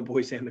 both in the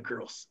boys and the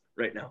girls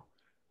right now.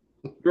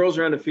 Girls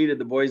are undefeated,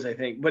 the boys, I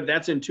think, but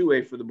that's in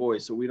 2A for the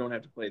boys, so we don't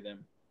have to play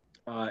them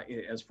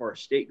as far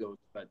as state goes,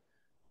 but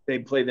they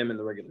play them in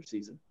the regular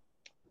season.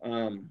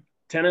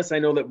 Tennis, I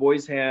know that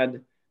boys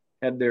had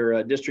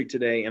their district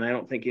today, and I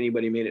don't think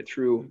anybody made it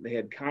through. They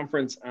had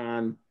conference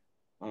on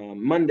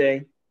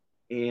Monday,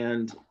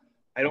 and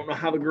I don't know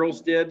how the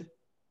girls did.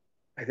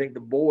 I think the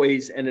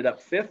boys ended up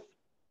 5th,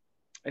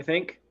 I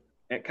think,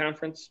 at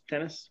conference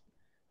tennis.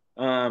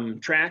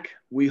 Track,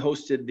 we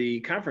hosted the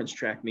conference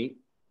track meet.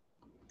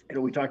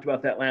 We talked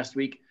about that last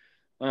week.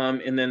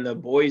 And then the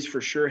boys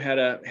for sure had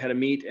a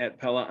meet at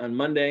Pella on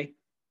Monday.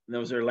 And that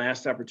was their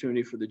last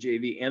opportunity for the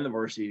JV and the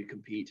varsity to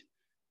compete.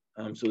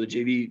 So the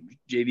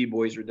JV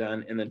boys are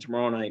done. And then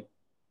tomorrow night,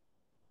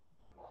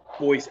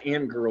 boys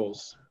and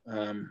girls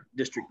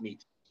district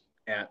meet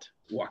at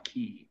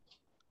Waukee.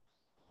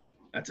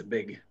 That's a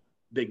big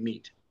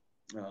meet,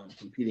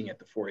 competing at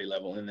the 4A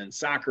level. And then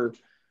soccer,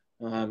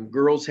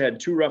 girls had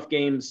 2 rough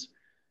games.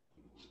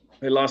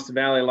 They lost to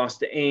Valley,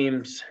 lost to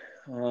Ames.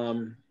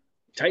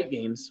 Tight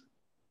games.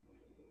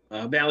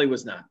 Valley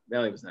was not.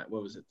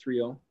 What was it?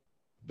 3-0.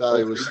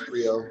 Valley was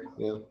 3-0.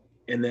 Yeah.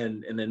 And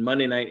then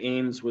Monday night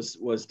Ames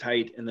was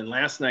tight. And then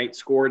last night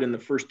scored in the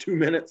first 2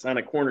 minutes on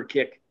a corner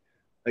kick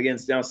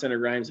against Dow Center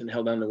Grimes and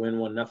held on to win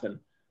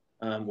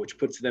 1-0, which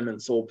puts them in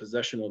sole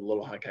possession of the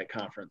Little Hawkeye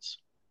Conference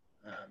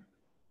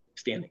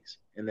standings.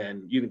 And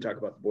then you can talk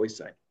about the boys'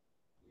 side.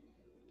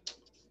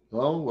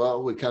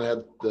 Well, we kind of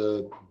had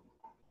the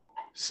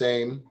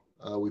same.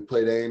 We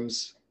played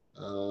Ames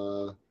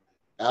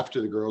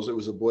after the girls. It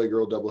was a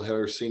boy-girl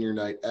doubleheader senior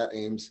night at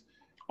Ames.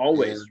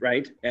 Always,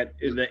 right? At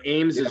the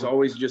Ames is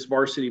always just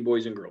varsity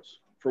boys and girls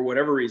for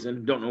whatever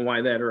reason. Don't know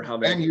why that or how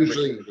that. And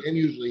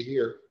usually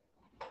here.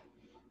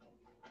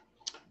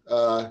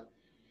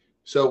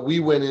 So we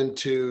went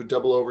into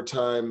double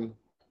overtime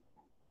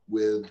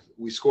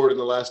we scored in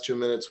the last 2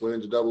 minutes, went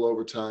into double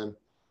overtime,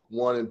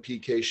 won in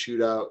PK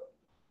shootout.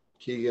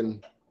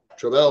 Keegan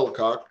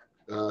Trabelcock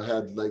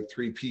had like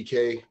 3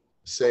 PK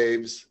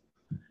saves.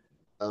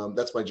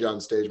 That's my John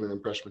Stageman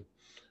impression.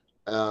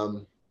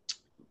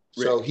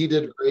 So he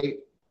did great.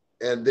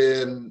 And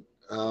then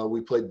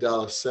we played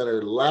Dallas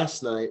Center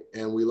last night,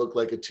 and we looked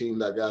like a team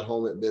that got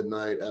home at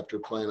midnight after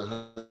playing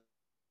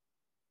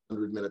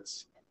 100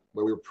 minutes,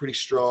 where we were pretty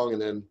strong.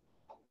 And then,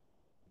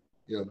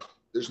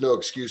 there's no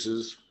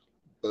excuses,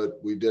 but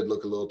we did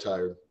look a little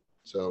tired.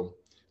 So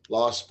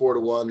lost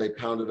 4-1. They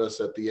pounded us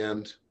at the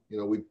end.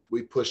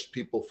 We pushed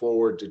people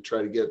forward to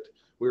try to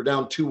we were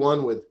down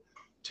 2-1 with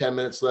 10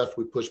 minutes left.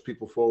 We pushed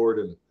people forward,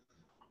 and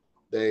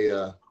they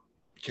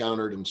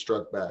countered and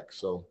struck back.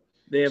 So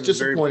it's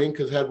disappointing,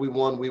 because had we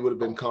won, we would have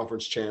been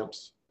conference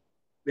champs.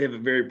 They have a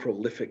very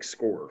prolific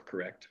scorer,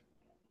 correct?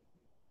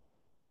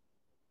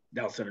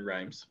 Dallas Center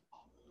Grimes.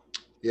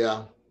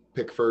 Yeah,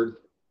 Pickford.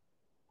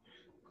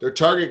 Their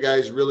target guy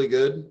is really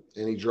good,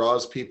 and he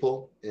draws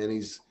people, and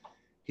he's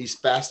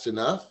fast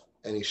enough,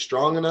 and he's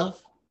strong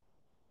enough.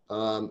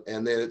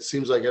 And then it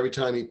seems like every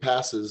time he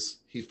passes,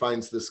 he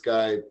finds this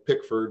guy,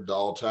 Pickford, the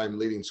all-time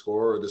leading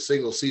scorer, or the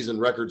single-season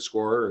record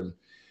scorer, and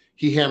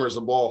he hammers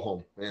the ball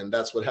home. And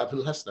that's what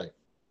happened last night,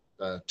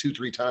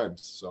 2-3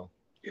 times. So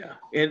yeah,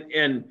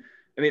 and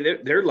I mean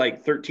they're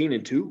like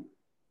 13-2.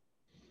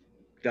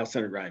 Dallas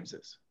Center Grimes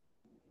is.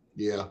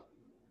 Yeah.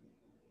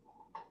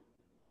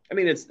 I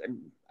mean,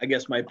 I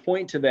guess my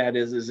point to that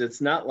is it's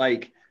not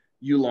like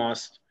you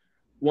lost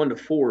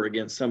 1-4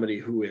 against somebody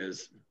who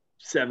is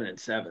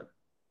 7-7.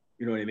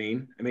 You know what I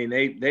mean? I mean,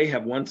 they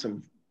have won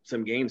some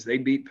games. They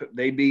beat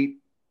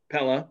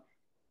Pella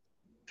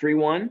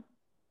 3-1.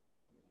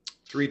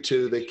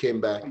 3-2. They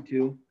came back.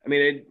 3-2. I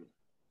mean,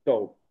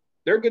 so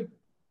they're good.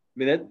 I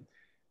mean,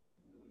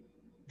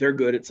 they're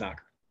good at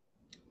soccer.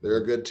 They're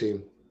a good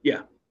team.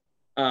 Yeah.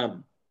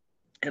 And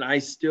I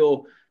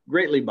still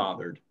greatly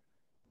bothered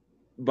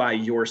by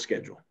your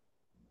schedule.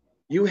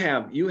 You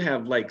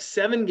have like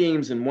 7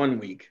 games in 1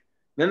 week.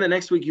 Then the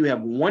next week you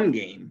have 1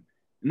 game.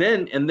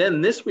 And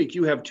then this week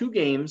you have 2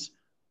 games,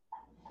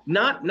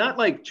 not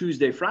like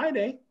Tuesday,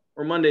 Friday,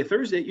 or Monday,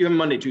 Thursday. You have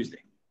Monday,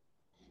 Tuesday.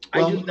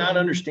 Well, I do not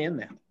understand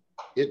that.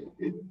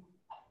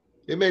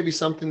 It may be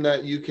something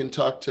that you can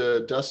talk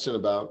to Dustin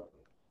about,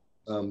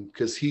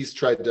 because he's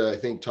tried to, I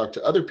think, talk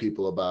to other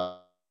people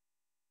about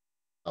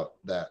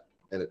that,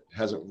 and it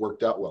hasn't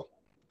worked out well.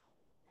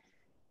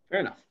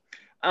 Fair enough.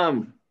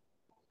 And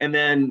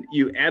then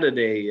you added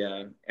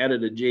a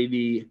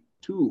JV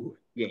 2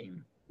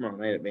 game tomorrow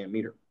night at Van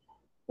Meter,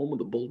 home of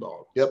the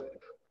Bulldog.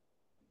 Yep.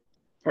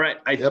 All right.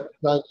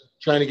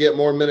 Trying to get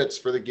more minutes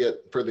for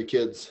the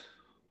kids.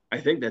 I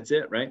think that's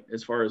it, right?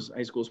 As far as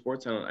high school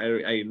sports, I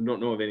don't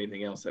know of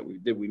anything else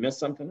that did we miss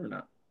something or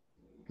not?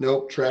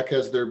 Nope. Track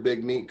has their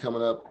big meet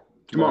coming up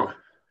tomorrow.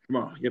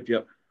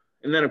 Yep.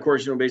 And then of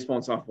course, baseball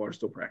and softball are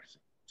still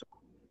practicing. So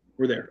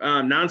we're there.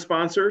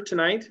 Non-sponsor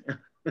tonight.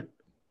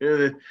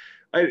 And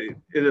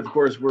of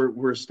course,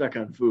 we're stuck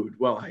on food.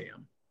 Well, I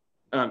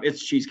am.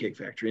 It's Cheesecake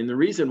Factory. And the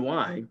reason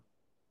why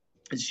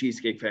it's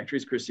Cheesecake Factory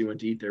is Christy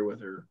went to eat there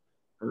with her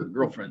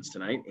girlfriends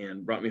tonight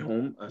and brought me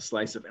home a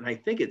slice of, and I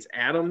think it's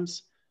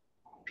Adam's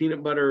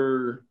peanut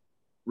butter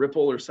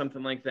ripple or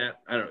something like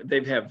that. I don't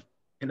know.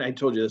 And I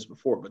told you this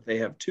before, but they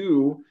have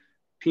 2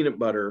 peanut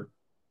butter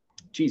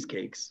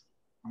cheesecakes.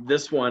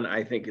 This one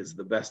I think is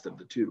the best of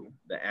the 2,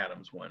 the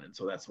Adam's one. And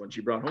so that's the one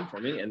she brought home for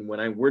me. And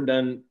when we're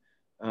done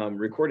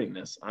recording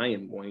this, I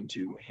am going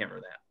to hammer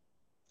that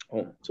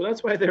home. So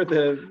that's why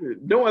they're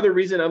no other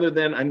reason other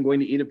than I'm going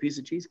to eat a piece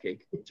of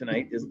cheesecake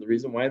tonight is the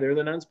reason why they're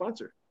the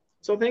non-sponsor.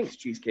 So thanks,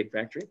 Cheesecake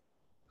Factory.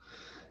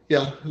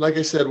 Yeah, like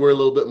I said, we're a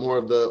little bit more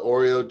of the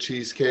Oreo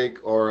cheesecake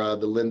or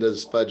the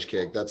Linda's fudge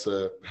cake. That's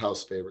a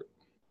house favorite.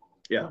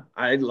 Yeah,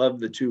 I love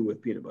the 2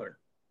 with peanut butter.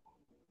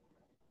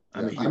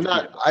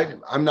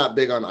 I'm not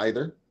big on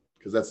either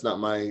because that's not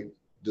my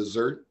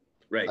dessert.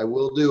 Right. I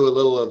will do a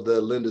little of the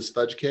Linda's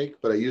fudge cake,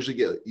 but I usually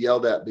get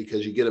yelled at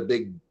because you get a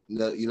big,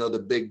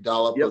 the big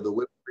dollop of the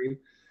whipped cream.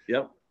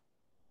 Yep.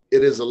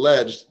 It is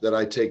alleged that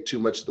I take too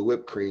much of the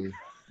whipped cream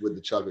with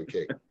the chocolate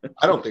cake.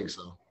 I don't think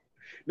so.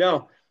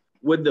 Now,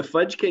 would the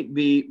fudge cake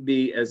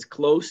be as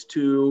close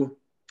to,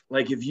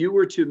 like if you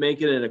were to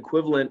make it an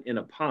equivalent in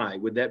a pie,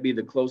 would that be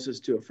the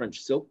closest to a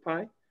French silk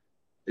pie?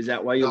 Is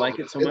that why you like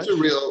it so much?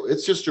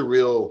 It's just a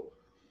real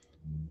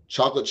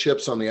chocolate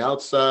chips on the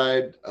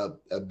outside,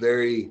 a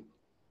very,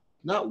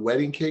 not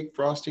wedding cake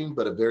frosting,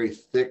 but a very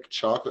thick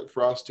chocolate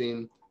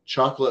frosting,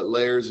 chocolate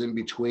layers in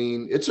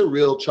between. It's a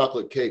real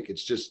chocolate cake.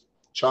 It's just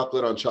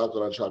chocolate on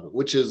chocolate on chocolate,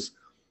 which is,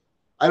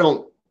 I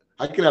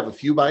can have a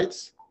few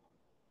bites.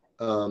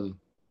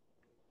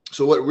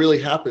 So what really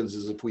happens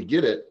is if we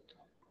get it,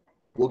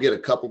 we'll get a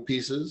couple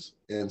pieces.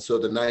 And so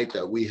the night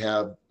that we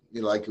have,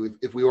 like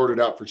if we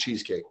ordered out for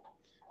Cheesecake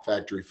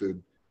Factory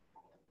food,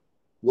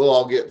 we'll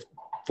all get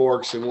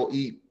forks and we'll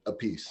eat a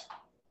piece.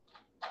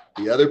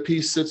 The other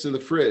piece sits in the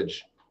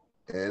fridge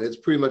and it's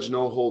pretty much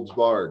no holds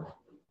barred.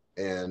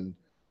 And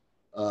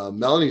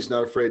Melanie's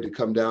not afraid to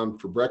come down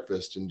for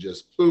breakfast and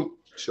just boom,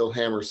 she'll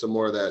hammer some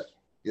more of that,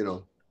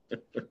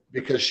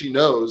 because she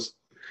knows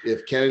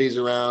if Kennedy's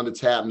around,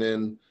 it's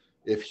happening.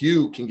 If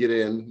Hugh can get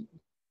in,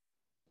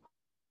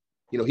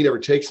 he never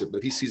takes it, but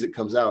if he sees it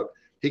comes out,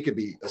 he could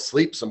be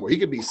asleep somewhere. He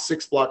could be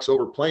 6 blocks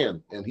over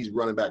playing, and he's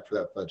running back for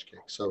that fudge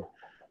cake. So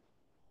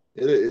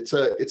it's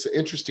an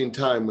interesting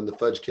time when the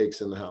fudge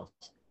cake's in the house.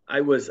 I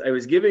was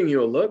giving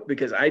you a look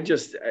because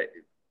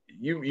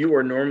you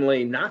are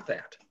normally not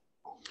that.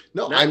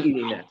 No, I'm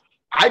eating that.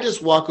 I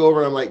just walk over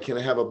and I'm like, can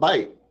I have a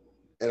bite?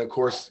 And of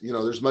course,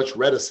 there's much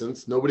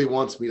reticence. Nobody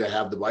wants me to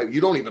have the bite.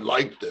 You don't even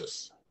like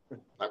this.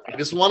 I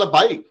just want a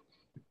bite.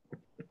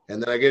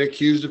 And then I get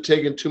accused of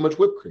taking too much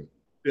whipped cream.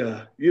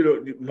 Yeah.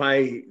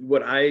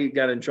 What I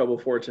got in trouble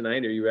for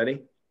tonight, are you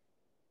ready?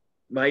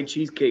 My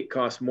cheesecake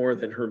cost more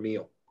than her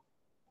meal.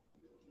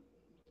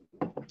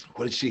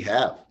 What did she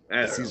have?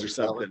 I don't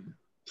know,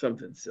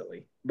 something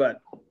silly.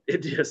 But it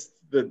just,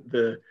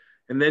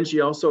 and then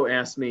she also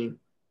asked me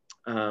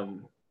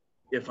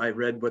if I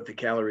read what the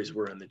calories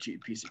were on the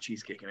piece of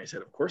cheesecake. And I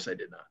said, of course I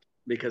did not,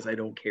 because I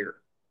don't care.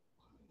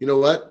 You know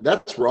what?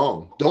 That's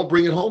wrong. Don't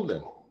bring it home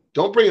then.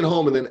 Don't bring it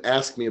home and then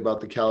ask me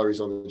about the calories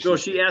on the cheesecake. No,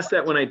 she asked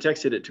that when I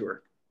texted it to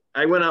her.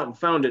 I went out and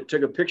found it,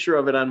 took a picture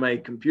of it on my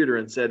computer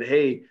and said,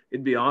 hey,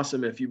 it'd be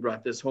awesome if you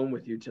brought this home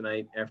with you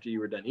tonight after you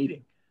were done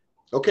eating.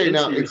 Okay, and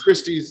now in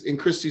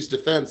Christy's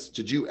defense,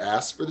 did you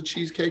ask for the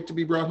cheesecake to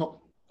be brought home?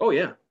 Oh,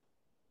 yeah.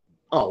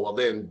 Oh, well,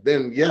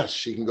 then yes,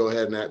 she can go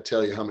ahead and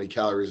tell you how many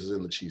calories is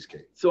in the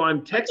cheesecake. So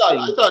I'm texting.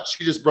 I thought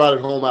she just brought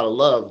it home out of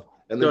love,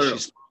 and then she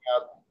spoke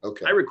out.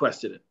 Okay. I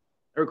requested it.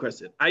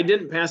 I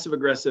didn't passive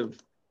aggressive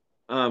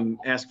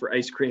ask for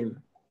ice cream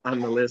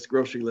on the list,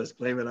 grocery list,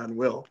 blame it on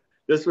Will.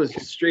 This was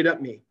straight up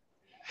me.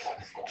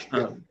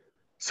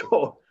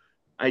 So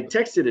I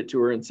texted it to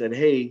her and said,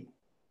 hey,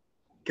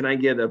 can I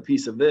get a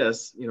piece of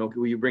this?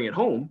 Will you bring it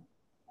home?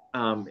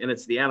 And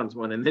it's the Adams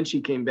one. And then she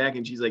came back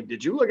and she's like,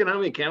 did you look at how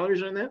many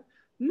calories are in that?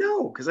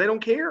 No, because I don't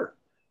care.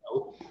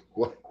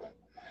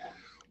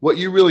 What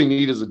you really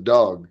need is a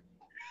dog.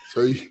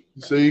 So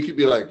you could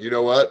be like, you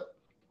know what?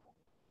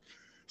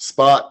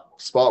 Spot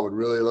would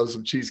really love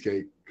some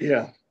cheesecake.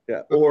 Yeah.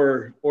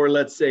 Or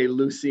let's say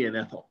Lucy and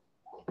Ethel.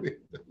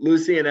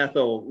 Lucy and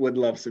Ethel would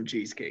love some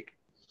cheesecake.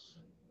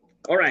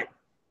 All right.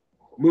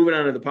 Moving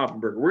on to the Papa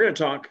Burger. We're going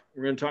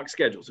to talk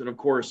schedules. And of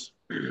course,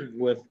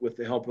 with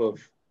the help of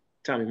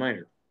Tommy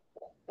Miner,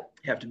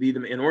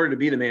 in order to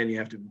be the man, you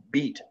have to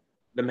beat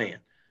the man.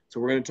 So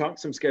we're going to talk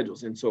some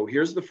schedules. And so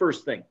here's the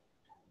first thing.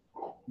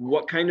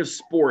 What kind of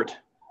sport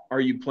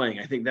are you playing?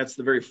 I think that's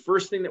the very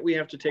first thing that we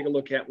have to take a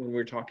look at when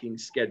we're talking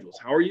schedules.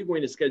 How are you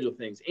going to schedule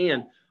things?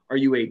 And are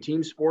you a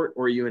team sport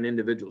or are you an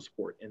individual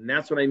sport? And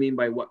that's what I mean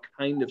by what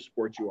kind of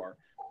sport you are.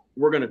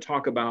 We're going to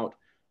talk about,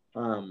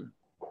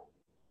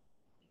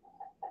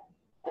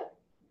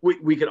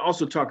 we could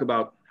also talk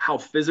about how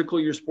physical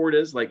your sport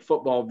is, like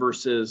football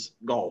versus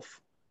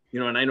golf,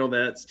 and I know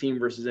that's team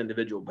versus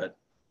individual, but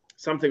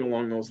something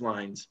along those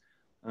lines.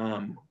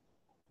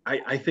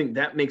 I think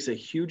that makes a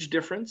huge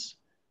difference.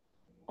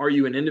 Are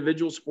you an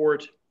individual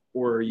sport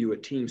or are you a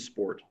team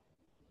sport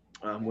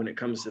when it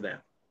comes to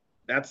that?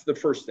 That's the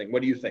first thing.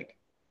 What do you think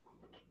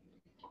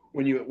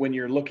when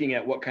you're looking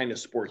at what kind of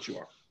sport you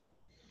are?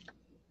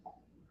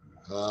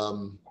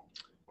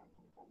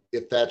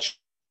 If that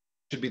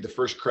should be the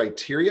first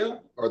criteria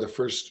or the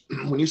first,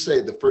 when you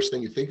say the first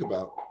thing you think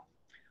about.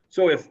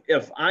 So if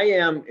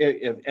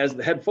as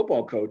the head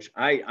football coach,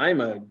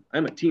 I'm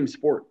a team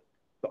sport.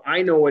 So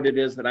I know what it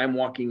is that I'm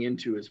walking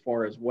into as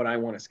far as what I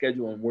want to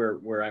schedule and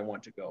where I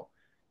want to go.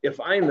 If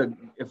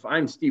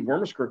I'm Steve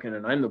Wormerskirchen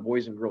and I'm the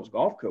boys and girls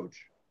golf coach,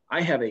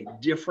 I have a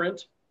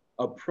different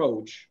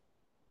approach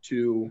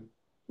to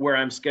where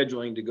I'm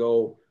scheduling to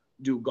go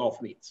do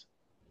golf meets.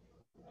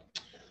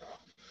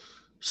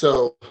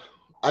 So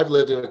I've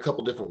lived in a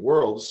couple different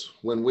worlds.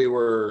 When we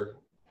were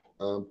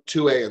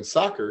 2A in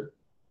soccer,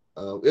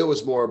 it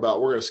was more about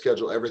we're going to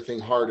schedule everything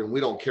hard and we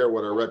don't care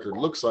what our record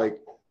looks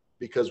like,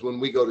 because when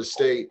we go to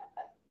state,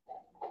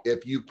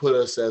 if you put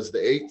us as the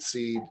 8th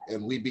seed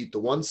and we beat the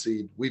 1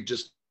 seed, we've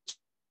just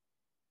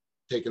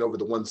taken over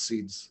the 1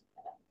 seed's,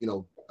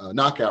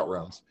 knockout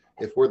rounds.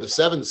 If we're the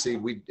 7th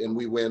seed we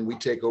win, we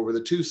take over the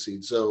 2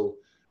 seed. So,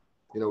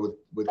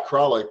 with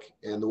Kralik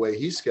and the way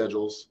he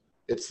schedules,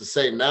 it's the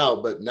same now,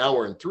 but now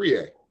we're in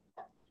 3A.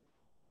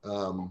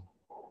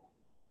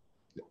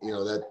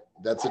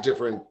 That's a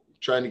different.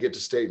 Trying to get to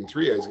state in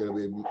 3A is going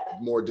to be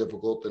more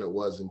difficult than it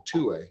was in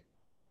 2A.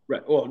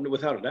 Right. Well,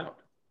 without a doubt.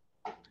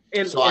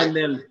 And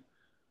then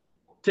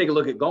take a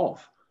look at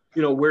golf.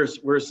 Where's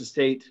the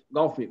state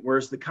golf meet?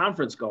 Where's the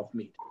conference golf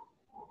meet?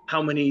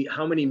 How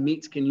many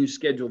meets can you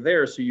schedule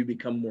there so you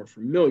become more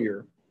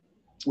familiar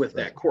with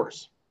that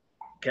course?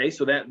 Okay,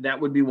 so that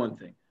would be one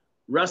thing.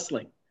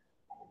 Wrestling.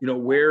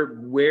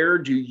 Where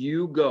do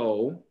you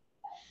go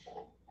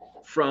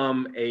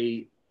from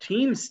a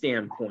team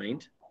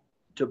standpoint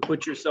to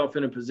put yourself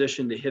in a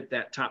position to hit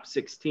that top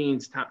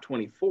 16s, top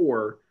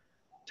 24,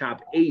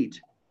 top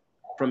 8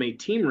 from a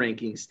team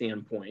ranking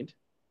standpoint?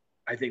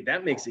 I think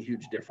that makes a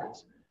huge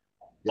difference.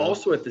 Yeah.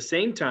 Also, at the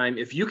same time,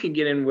 if you can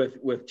get in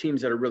with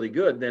teams that are really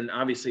good, then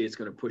obviously it's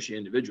going to push you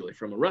individually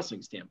from a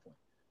wrestling standpoint.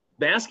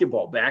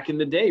 Basketball, back in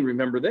the day,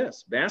 remember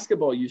this,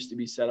 basketball used to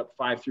be set up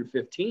 5 through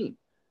 15.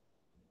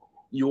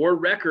 your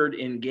record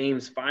in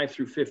games 5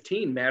 through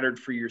 15 mattered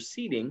for your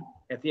seeding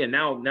at the end.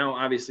 Now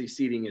obviously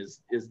seeding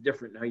is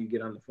different. Now you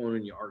get on the phone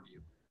and you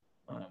argue,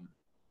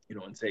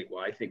 and say,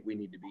 well, I think we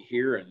need to be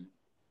here. And,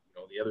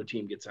 the other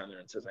team gets on there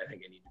and says, I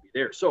think I need to be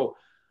there. So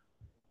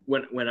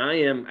when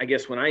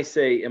I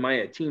say, am I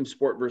a team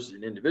sport versus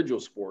an individual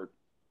sport?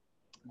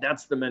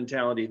 That's the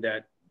mentality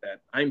that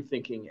I'm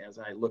thinking as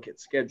I look at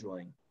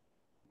scheduling.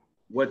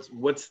 What's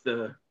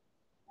the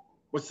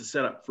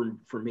setup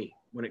for me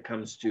when it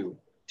comes to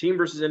team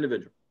versus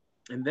individual?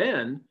 And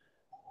then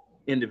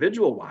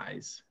individual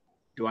wise,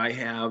 do I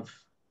have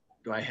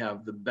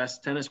the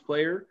best tennis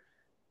player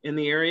in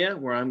the area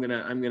where I'm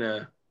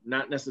gonna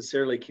not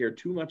necessarily care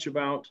too much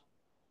about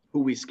who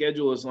we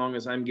schedule as long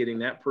as I'm getting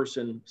that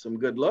person some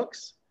good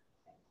looks?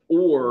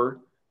 Or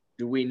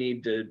do we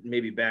need to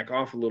maybe back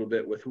off a little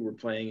bit with who we're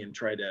playing and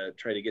try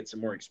to get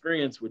some more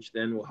experience, which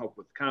then will help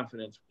with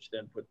confidence, which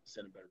then puts us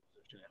in a better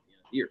position at the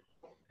end of the year?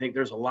 I think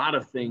there's a lot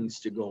of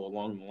things to go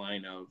along the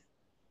line of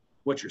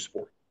what's your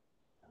sport.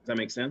 Does that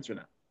make sense or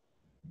not?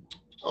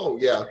 Oh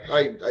yeah,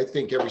 I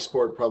think every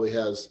sport probably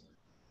has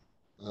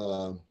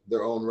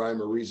their own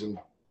rhyme or reason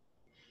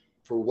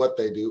for what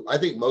they do. I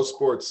think most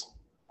sports,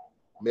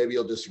 maybe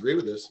you'll disagree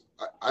with this,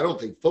 I don't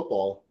think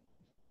football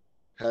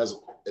has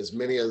as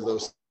many of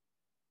those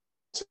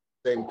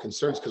same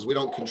concerns because we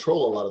don't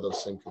control a lot of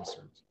those same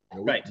concerns.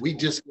 Right. We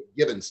just get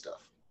given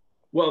stuff.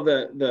 Well,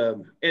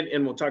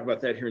 and we'll talk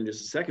about that here in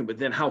just a second, but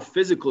then how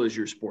physical is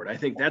your sport? I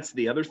think that's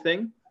the other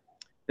thing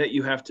that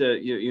you have to,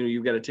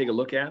 you've got to take a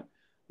look at.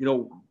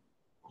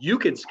 You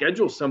could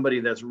schedule somebody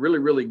that's really,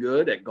 really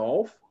good at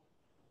golf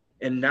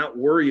and not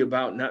worry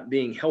about not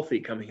being healthy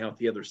coming out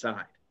the other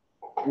side.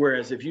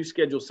 Whereas if you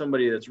schedule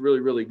somebody that's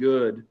really, really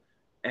good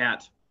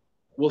at,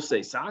 we'll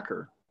say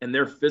soccer, and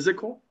they're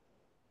physical,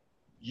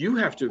 you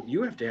have to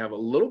have a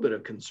little bit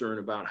of concern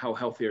about how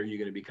healthy are you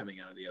going to be coming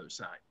out of the other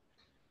side.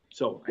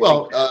 So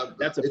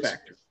that's a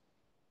factor.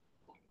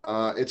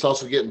 It's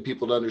also getting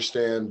people to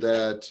understand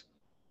that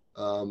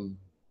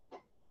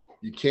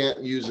you can't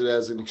use it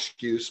as an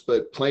excuse,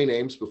 but play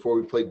names before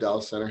we played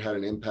Dallas Center had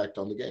an impact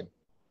on the game.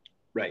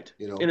 Right.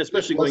 And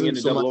especially going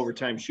into double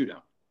overtime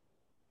shootout.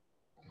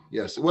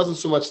 Yes. It wasn't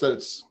so much that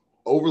it's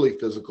overly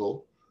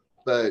physical,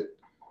 but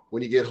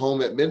when you get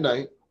home at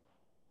midnight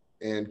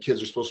and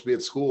kids are supposed to be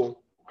at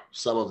school,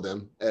 some of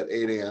them at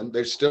 8 a.m.,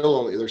 they're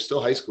still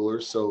high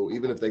schoolers. So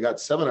even if they got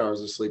 7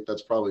 hours of sleep,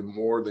 that's probably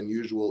more than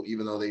usual,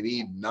 even though they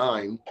need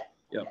 9.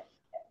 Yeah.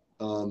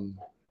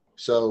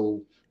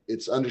 So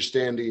it's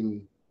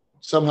understanding,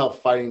 somehow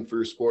fighting for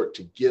your sport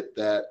to get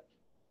that.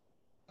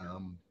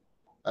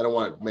 I don't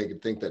want to make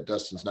it think that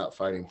Dustin's not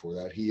fighting for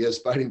that. He is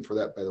fighting for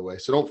that, by the way.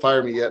 So don't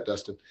fire me yet,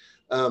 Dustin.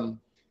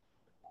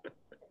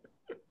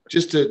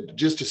 Just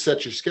to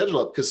set your schedule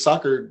up, because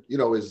soccer,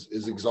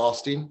 is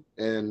exhausting,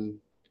 and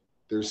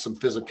there's some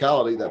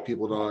physicality that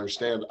people don't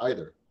understand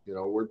either.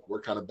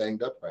 We're kind of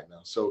banged up right now.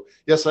 So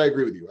yes, I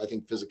agree with you. I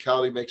think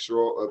physicality makes a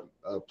role,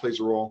 plays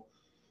a role.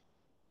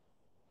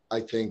 I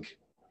think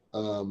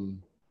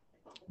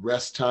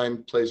rest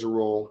time plays a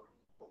role.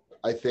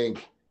 I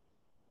think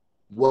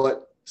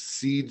what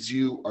seeds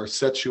you or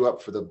sets you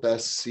up for the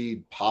best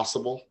seed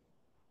possible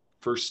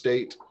for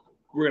state.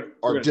 We're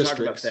going to talk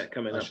about that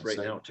coming up right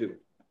now too.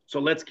 So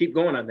let's keep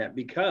going on that,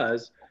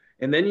 because,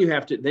 and then you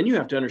have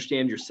to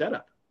understand your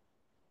setup,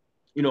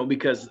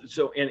 because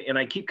and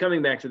I keep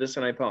coming back to this,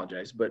 and I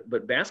apologize,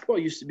 but basketball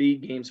used to be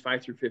games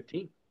 5 through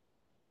 15.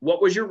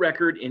 What was your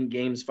record in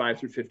games 5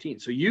 through 15?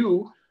 So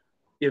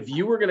if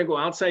you were going to go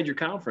outside your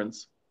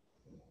conference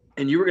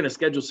and you were going to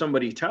schedule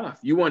somebody tough,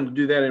 you wanted to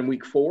do that in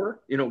week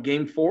 4,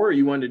 game 4, or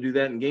you wanted to do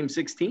that in game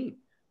 16.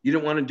 You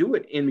didn't want to do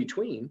it in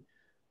between.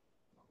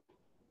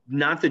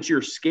 Not that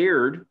you're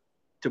scared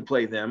to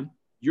play them.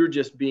 You're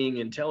just being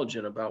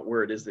intelligent about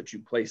where it is that you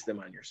place them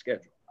on your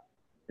schedule.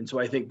 And so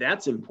I think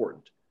that's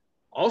important.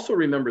 Also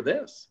remember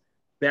this,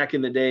 back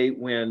in the day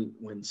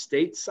when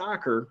state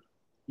soccer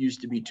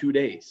used to be 2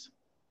 days,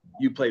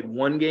 you played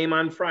 1 game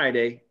on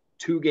Friday,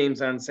 2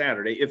 games on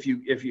Saturday, if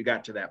you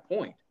got to that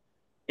point.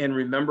 And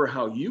remember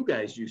how you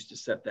guys used to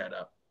set that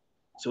up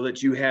so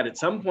that you had at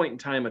some point in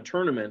time a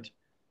tournament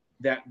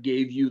that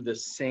gave you the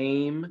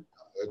same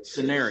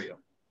scenario.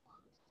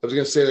 I was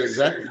going to say that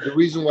exactly. The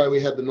reason why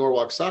we had the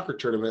Norwalk soccer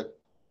tournament,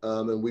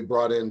 and we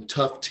brought in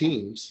tough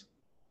teams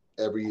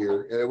every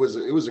year, and it was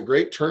a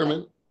great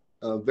tournament,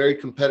 very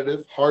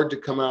competitive, hard to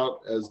come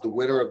out as the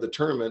winner of the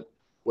tournament,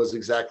 was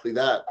exactly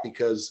that,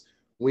 because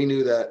we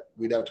knew that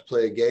we'd have to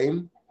play a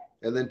game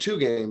and then 2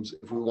 games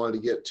if we wanted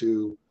to get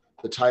to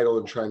the title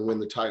and try and win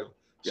the title.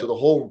 Yep. So the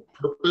whole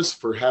purpose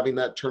for having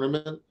that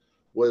tournament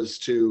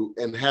was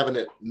and having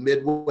it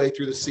midway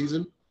through the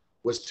season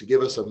was to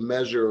give us a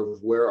measure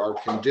of where our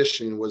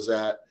conditioning was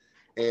at,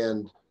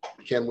 and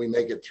can we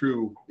make it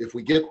through, if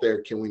we get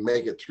there, can we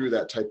make it through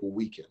that type of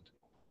weekend?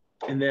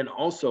 And then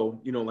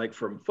also, like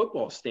from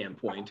football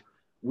standpoint,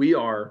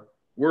 we're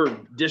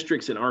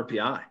districts in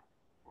RPI,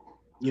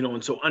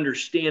 and so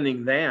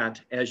understanding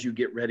that as you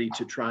get ready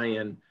to try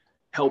and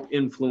help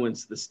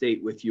influence the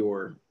state with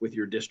your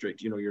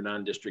district, your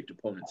non-district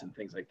opponents and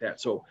things like that.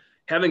 So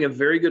having a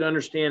very good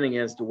understanding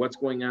as to what's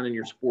going on in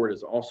your sport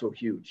is also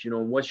huge.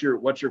 What's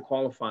your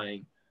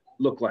qualifying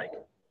look like,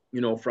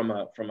 from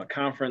a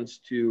conference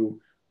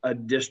to a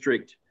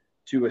district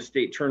to a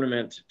state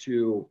tournament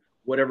to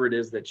whatever it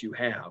is that you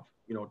have.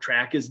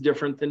 Track is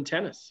different than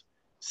tennis,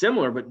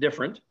 similar but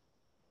different,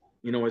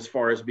 as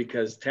far as,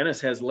 because tennis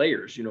has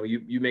layers.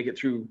 You make it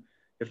through.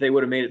 If they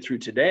would have made it through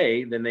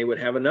today, then they would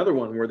have another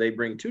one where they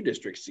bring two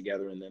districts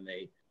together and then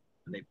they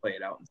play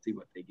it out and see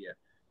what they get.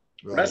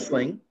 Right.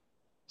 Wrestling.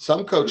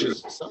 Some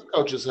coaches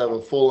have a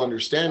full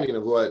understanding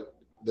of what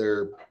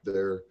their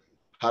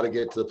how to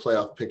get to the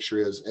playoff picture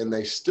is, and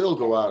they still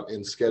go out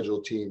and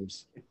schedule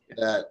teams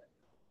that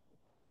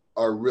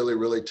are really,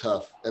 really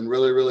tough and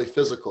really, really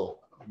physical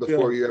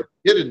before you ever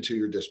get into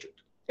your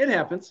district. It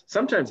happens.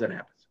 Sometimes that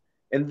happens.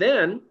 And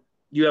then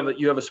you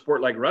have a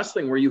sport like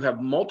wrestling where you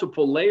have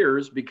multiple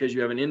layers, because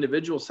you have an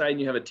individual side and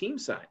you have a team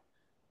side,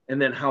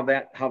 and then how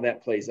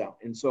that plays out.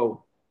 And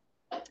so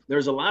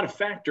there's a lot of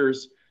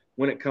factors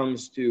when it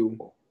comes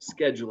to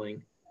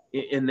scheduling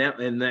in that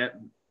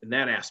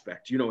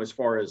aspect, as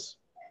far as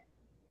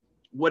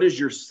what is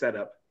your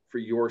setup for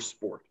your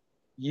sport.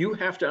 You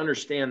have to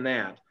understand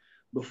that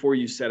before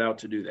you set out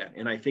to do that.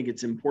 And I think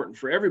it's important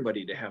for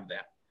everybody to have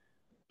that.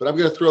 But I'm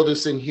going to throw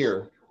this in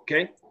here.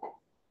 Okay.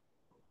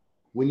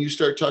 When you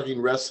start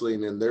talking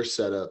wrestling and their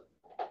setup,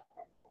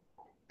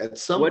 at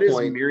some point. What is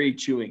point, Miri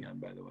chewing on,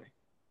 by the way?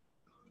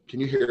 Can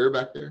you hear her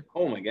back there?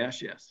 Oh my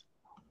gosh, yes.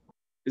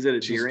 Is it a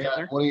deer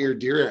antler? One of your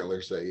deer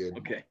antlers that you had.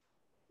 Okay.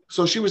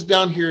 So she was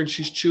down here and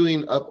she's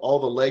chewing up all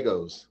the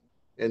Legos,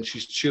 and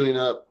she's chewing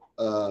up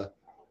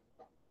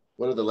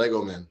what are the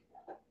Lego men?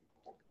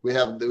 We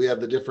have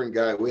the different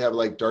guy. We have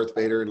like Darth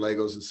Vader and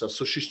Legos and stuff.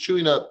 So she's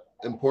chewing up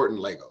important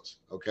Legos.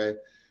 Okay.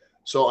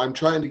 So I'm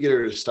trying to get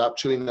her to stop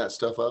chewing that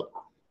stuff up.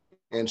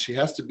 And she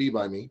has to be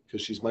by me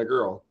because she's my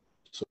girl.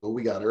 So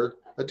we got her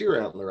a deer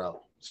antler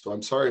out. So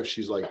I'm sorry if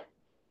she's like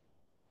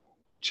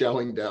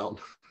chowing down.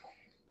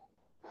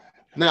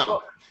 Now,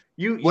 well,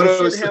 you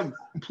should have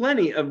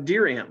plenty of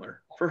deer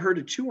antler for her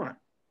to chew on.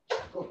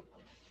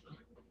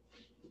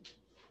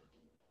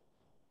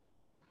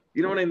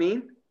 You know what I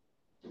mean?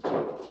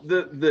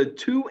 The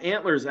two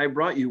antlers I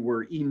brought you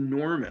were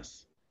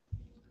enormous.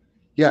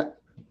 Yeah.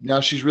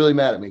 Now she's really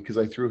mad at me because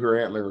I threw her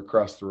antler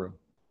across the room.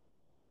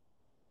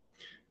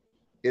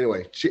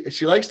 Anyway,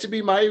 she likes to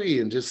be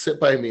Myri and just sit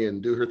by me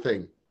and do her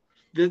thing.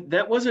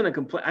 That wasn't a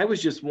complaint. I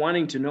was just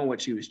wanting to know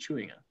what she was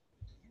chewing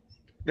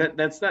on.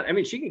 That's not, I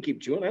mean, she can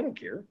keep chewing. I don't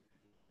care.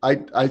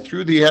 I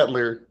threw the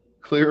antler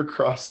clear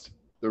across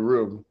the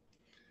room.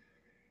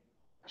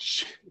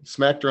 She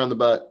smacked her on the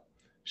butt.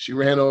 She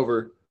ran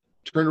over,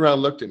 turned around,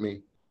 looked at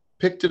me,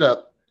 picked it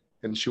up,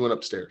 and she went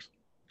upstairs.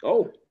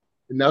 Oh.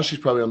 And now she's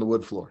probably on the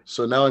wood floor.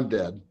 So now I'm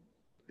dead.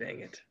 Dang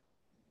it.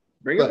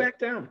 Bring it back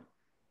down.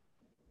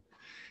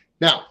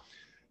 Now,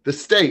 the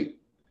state,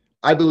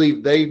 I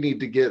believe they need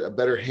to get a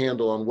better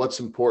handle on what's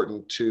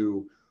important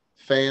to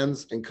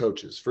fans and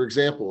coaches. For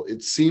example,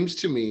 it seems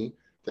to me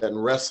that in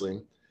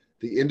wrestling,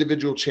 the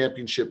individual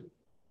championship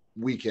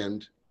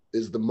weekend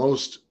is the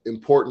most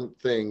important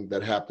thing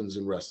that happens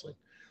in wrestling.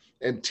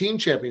 And team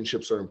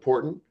championships are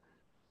important,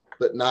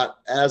 but not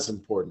as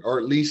important, or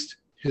at least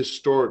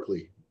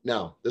historically.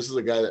 Now, this is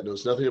a guy that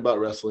knows nothing about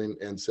wrestling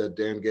and said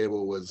Dan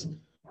Gable was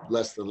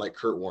less than like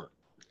Kurt Warner,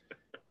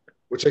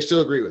 which I still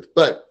agree with.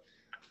 But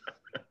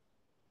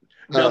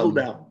double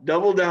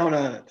down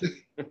on it.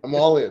 I'm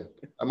all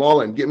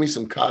in. Get me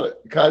some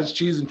cottage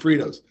cheese and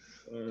Fritos.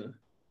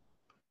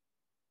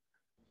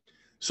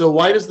 So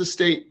why does the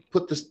state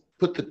put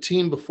the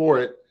team before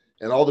it,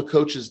 and all the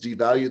coaches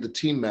devalue the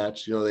team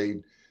match?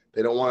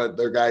 They don't want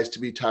their guys to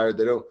be tired.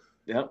 They don't.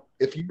 Yeah.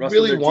 If you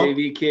really want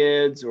JV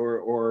kids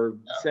or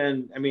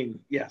send, I mean,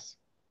 yes.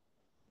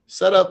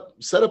 Set up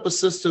a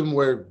system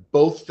where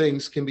both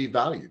things can be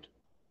valued.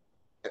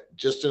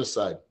 Just an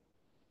aside.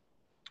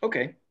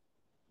 Okay.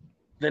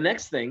 The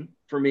next thing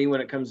for me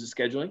when it comes to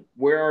scheduling,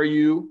 where are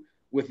you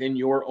within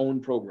your own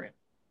program?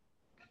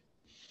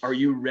 Are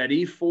you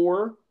ready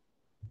for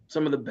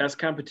some of the best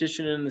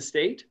competition in the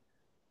state?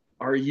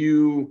 Are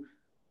you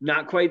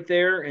not quite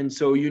there, and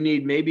so you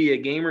need maybe a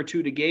game or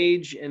two to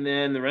gauge, and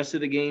then the rest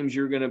of the games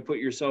you're going to put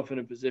yourself in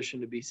a position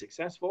to be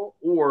successful?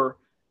 Or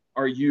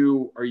are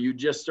you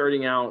just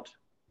starting out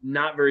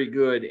not very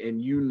good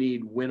and you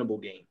need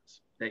winnable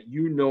games that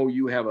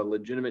you have a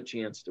legitimate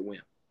chance to win?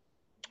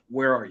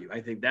 Where are you?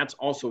 I think that's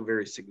also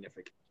very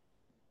significant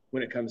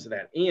when it comes to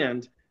that.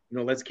 And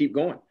let's keep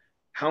going.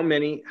 How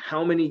many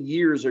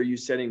years are you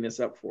setting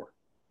this up for?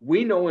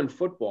 We know in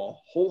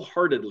football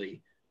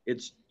wholeheartedly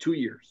it's 2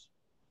 years.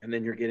 And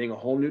then you're getting a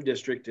whole new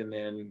district, and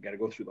then you got to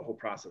go through the whole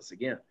process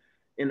again.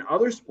 In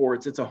other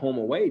sports, it's a home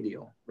away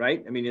deal,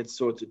 right? I mean,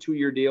 it's a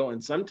 2-year deal,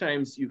 and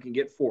sometimes you can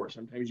get 4,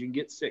 sometimes you can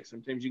get 6,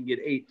 sometimes you can get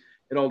 8.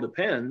 It all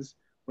depends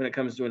when it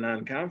comes to a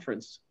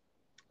non-conference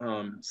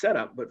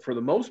setup. But for the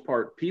most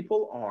part,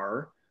 people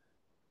are,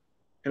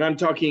 and I'm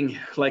talking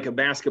like a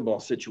basketball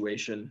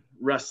situation,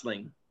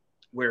 wrestling,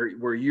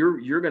 where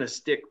you're going to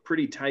stick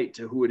pretty tight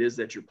to who it is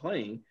that you're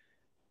playing.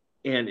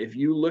 And if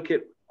you look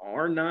at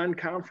our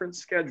non-conference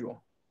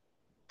schedule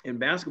in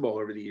basketball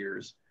over the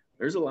years,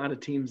 there's a lot of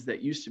teams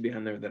that used to be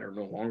on there that are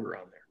no longer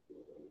on there.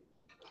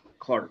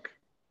 Clark,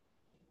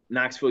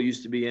 Knoxville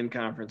used to be in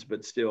conference,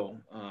 but still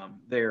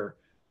there.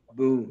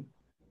 Boone.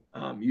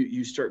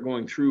 You start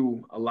going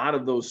through a lot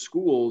of those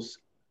schools,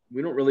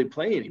 we don't really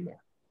play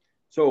anymore.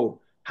 So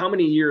how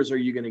many years are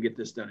you going to get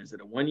this done? Is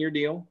it a 1-year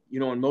deal?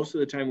 And most of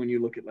the time when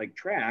you look at like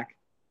track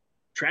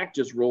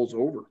just rolls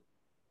over.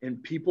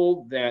 And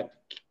people that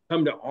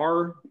come to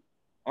our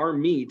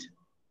meet,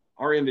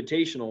 our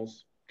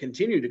invitationals,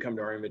 continue to come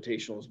to our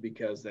invitationals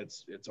because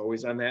it's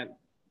always on that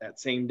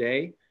same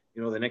day,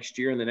 the next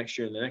year and the next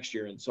year and the next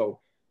year. And so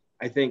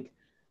I think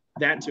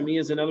that to me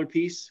is another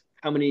piece.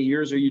 How many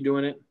years are you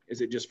doing it?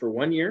 Is it just for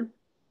 1 year?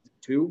 Is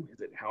it 2?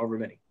 Is it however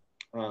many?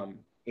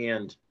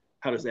 And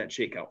how does that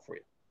shake out for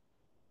you?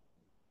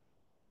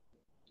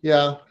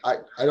 Yeah, I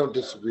don't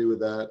disagree with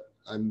that.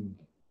 I'm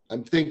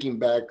thinking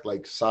back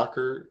like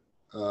soccer.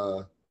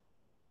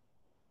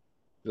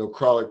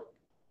 Kralik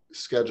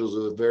schedules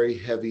a very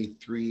heavy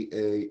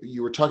 3A.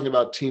 You were talking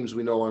about teams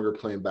we no longer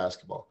play in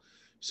basketball.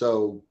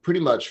 So pretty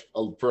much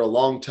for a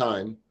long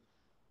time,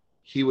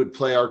 he would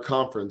play our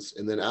conference,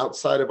 and then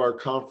outside of our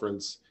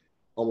conference,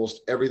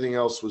 almost everything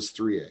else was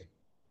 3A.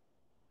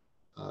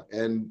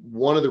 And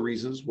one of the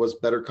reasons was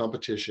better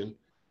competition.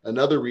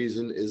 Another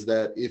reason is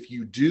that if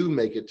you do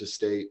make it to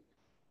state,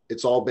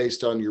 it's all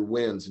based on your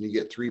wins, and you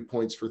get 3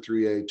 points for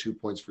 3A, 2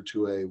 points for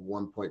 2A,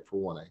 1 point for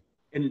 1A.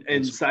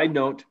 And side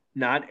note,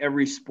 not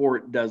every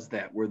sport does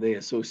that where they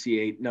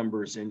associate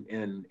numbers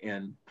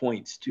and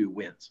points to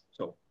wins.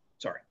 So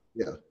sorry.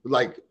 Yeah,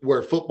 like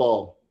where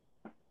football,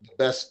 the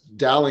best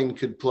Dowling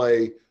could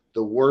play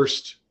the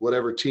worst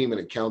whatever team, and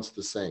it counts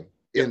the same.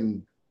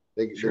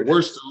 The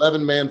worst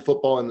 11-man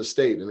football in the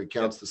state, and it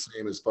counts the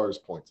same as far as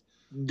points.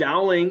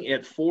 Dowling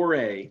at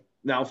 4A,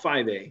 now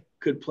 5A,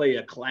 could play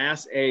a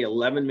Class A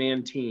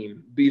 11-man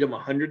team, beat them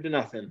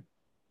 100-0,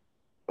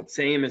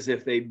 same as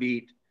if they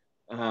beat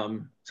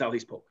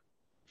Southeast Polk.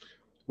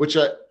 Which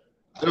I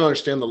don't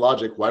understand the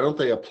logic. Why don't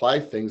they apply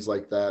things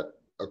like that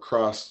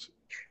across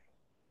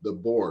the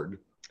board?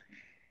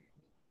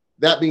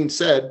 That being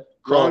said,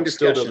 Kralik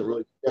still doesn't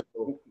really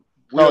schedule.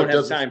 We don't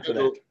have time for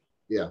that.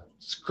 Yeah,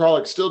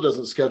 Kralik still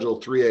doesn't schedule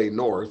 3A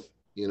North,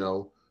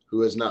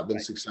 who has not been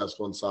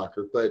successful in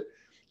soccer, but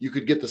you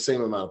could get the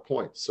same amount of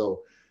points.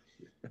 So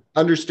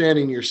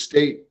understanding your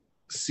state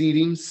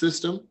seeding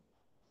system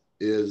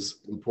is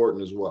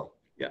important as well.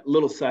 Yeah,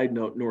 little side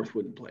note, North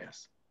wouldn't play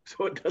us,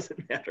 so it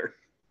doesn't matter.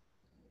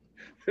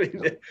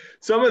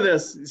 Some of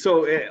this,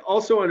 so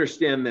also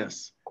understand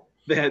this,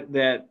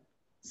 that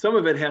some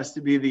of it has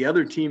to be the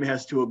other team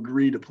has to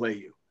agree to play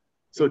you.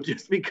 So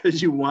just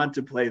because you want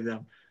to play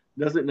them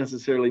doesn't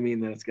necessarily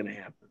mean that it's going to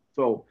happen.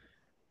 So,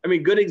 I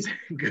mean, good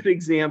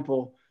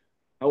example.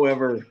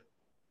 However,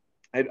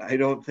 I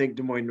don't think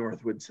Des Moines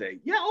North would say,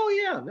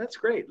 yeah, that's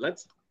great.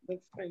 Let's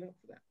sign up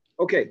for that.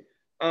 Okay.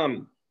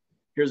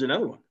 Here's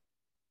another one.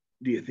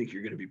 Do you think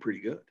you're going to be pretty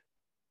good?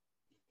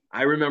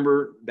 I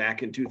remember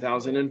back in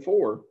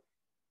 2004,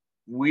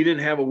 we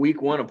didn't have a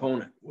week 1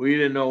 opponent. We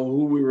didn't know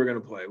who we were going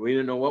to play. We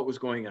didn't know what was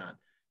going on.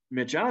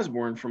 Mitch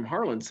Osborne from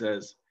Harlan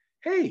says,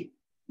 hey,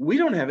 we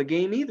don't have a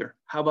game either.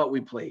 How about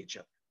we play each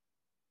other?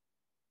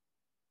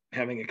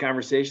 Having a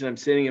conversation. I'm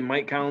sitting in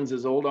Mike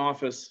Collins' old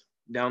office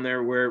down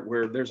there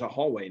where there's a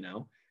hallway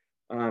now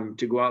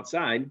to go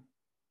outside.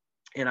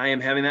 And I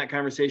am having that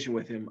conversation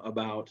with him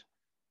about,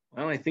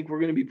 well, I think we're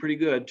going to be pretty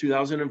good.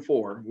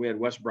 2004, we had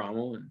Wes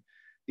Brownell and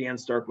Dan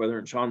Starkweather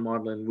and Sean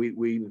Maudlin,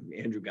 we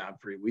Andrew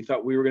Godfrey. We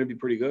thought we were going to be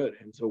pretty good.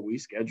 And so we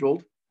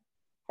scheduled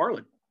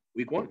Harlan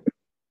week 1.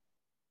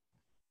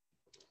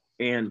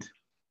 And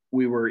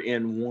we were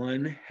in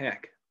one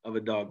heck of a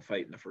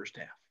dogfight in the first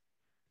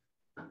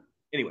half.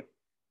 Anyway,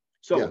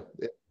 so.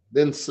 Yeah.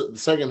 Then the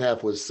second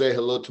half was say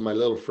hello to my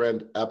little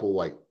friend,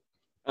 Applewhite.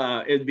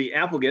 It'd be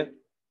Applegate.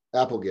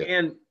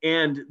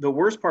 And the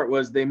worst part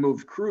was they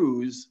moved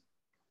Cruz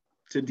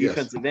to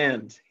defensive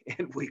end,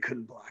 and we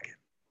couldn't block him.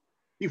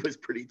 He was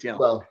pretty talented.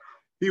 Well,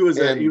 he was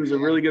a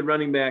really good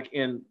running back,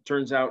 and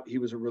turns out he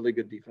was a really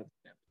good defensive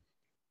end.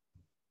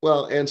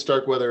 Well, and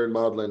Starkweather and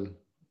Maudlin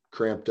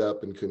cramped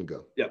up and couldn't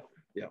go. Yep.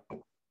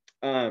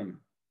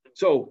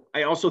 So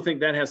I also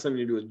think that has something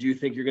to do with, do you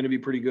think you're going to be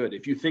pretty good?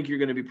 If you think you're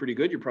going to be pretty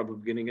good, you're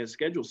probably going to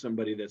schedule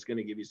somebody that's going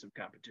to give you some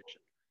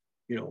competition,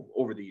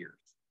 over the years.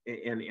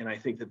 And I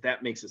think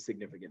that makes a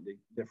significant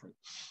difference.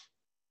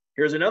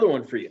 Here's another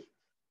one for you.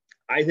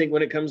 I think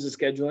when it comes to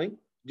scheduling,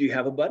 do you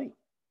have a buddy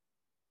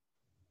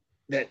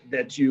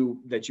that you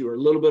are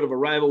a little bit of a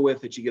rival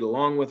with, that you get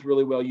along with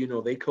really well?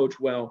 They coach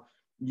well,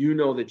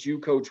 that you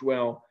coach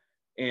well,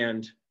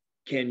 and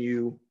can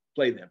you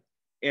play them?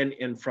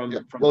 And from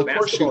the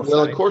basketball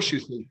side, of course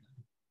you think.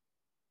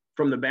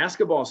 From the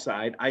basketball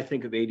side, I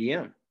think of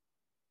ADM.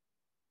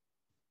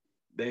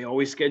 They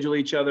always schedule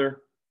each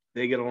other.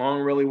 They get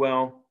along really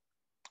well.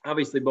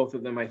 Obviously, both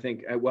of them, I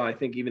think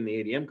even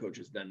the ADM coach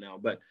is done now.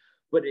 But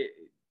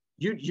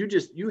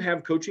you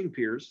have coaching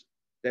peers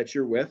that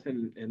you're with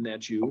and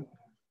that you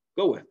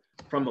go with.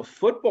 From a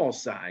football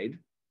side,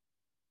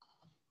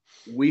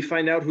 we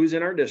find out who's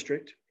in our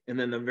district. And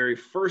then the very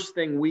first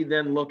thing we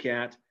then look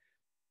at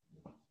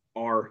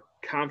are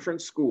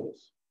conference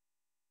schools.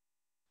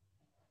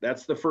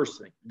 That's the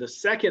first thing. The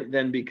second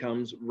then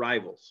becomes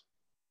rivals.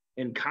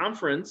 And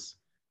conference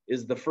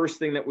is the first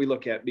thing that we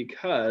look at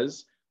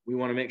because we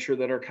want to make sure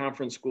that our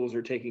conference schools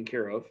are taken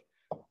care of.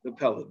 The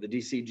Pella, the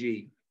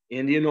DCG,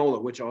 Indianola,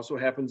 which also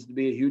happens to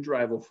be a huge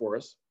rival for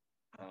us,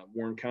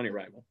 Warren County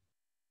rival.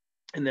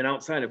 And then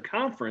outside of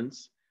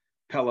conference,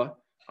 Pella,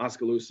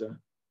 Oskaloosa,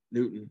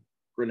 Newton,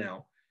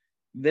 Grinnell.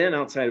 Then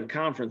outside of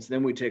conference,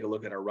 then we take a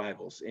look at our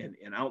rivals. And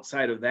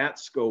outside of that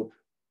scope,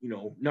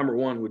 number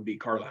one would be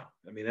Carlisle.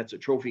 I mean, that's a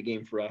trophy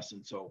game for us.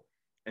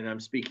 And I'm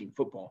speaking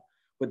football.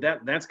 But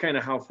that's kind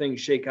of how things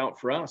shake out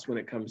for us when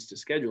it comes to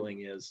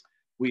scheduling is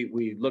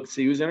we look to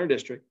see who's in our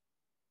district.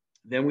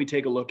 Then we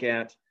take a look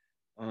at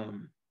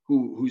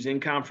who's in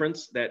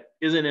conference that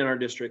isn't in our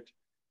district.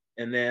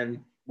 And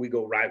then we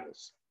go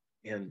rivals.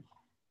 And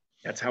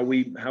that's how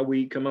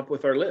we come up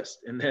with our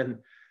list. And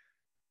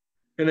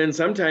then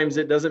sometimes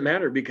it doesn't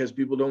matter because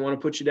people don't want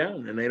to put you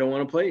down and they don't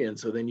want to play you. And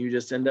so then you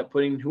just end up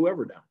putting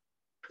whoever down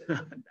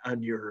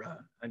on your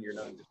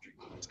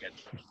non-district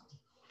schedule.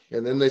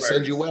 And then they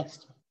send you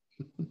west.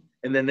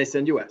 And then they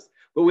send you west.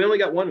 But we only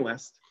got one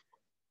west,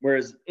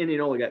 whereas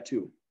Indianola got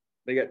two.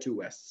 They got two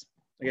wests.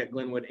 They got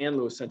Glenwood and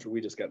Lewis Central.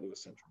 We just got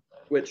Lewis Central,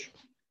 which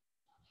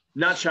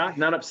not shocked,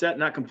 not upset,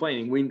 not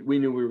complaining. We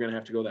knew we were going to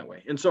have to go that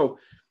way. And so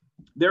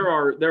there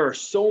are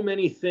so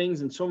many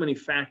things and so many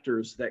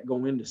factors that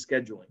go into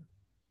scheduling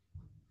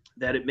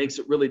that it makes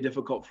it really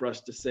difficult for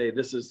us to say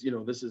this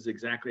is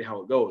exactly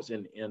how it goes.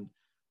 And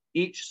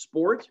each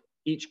sport,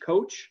 each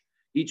coach,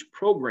 each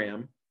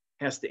program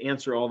has to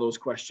answer all those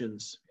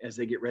questions as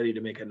they get ready to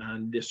make a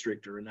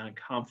non-district or a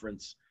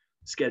non-conference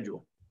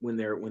schedule when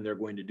they're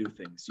going to do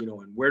things,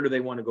 and where do they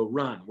want to go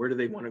run? Where do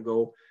they want to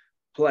go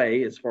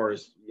play as far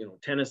as,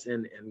 tennis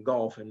and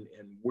golf, and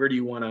where do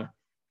you want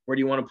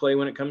to play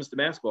when it comes to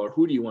basketball, or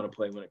who do you want to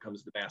play when it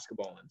comes to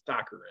basketball and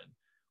soccer, and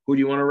who do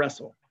you want to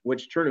wrestle?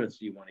 Which tournaments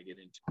do you want to get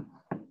into?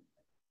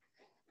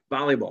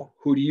 Volleyball,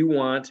 who do you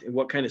want, and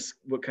what kind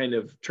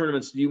of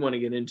tournaments do you want to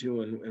get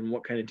into, and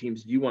what kind of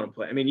teams do you want to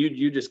play? I mean,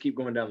 you just keep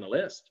going down the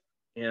list,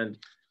 and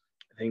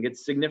I think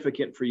it's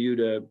significant for you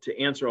to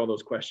answer all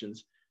those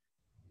questions.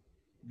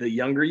 The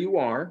younger you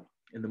are,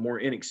 and the more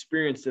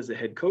inexperienced as a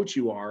head coach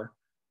you are,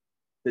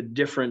 the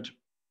different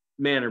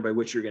manner by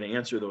which you're going to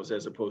answer those,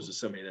 as opposed to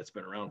somebody that's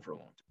been around for a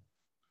long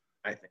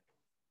time, I think.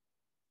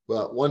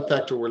 Well, one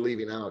factor we're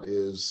leaving out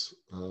is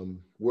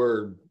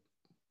we're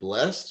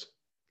blessed.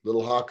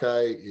 Little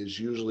Hawkeye is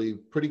usually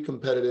pretty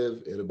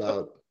competitive in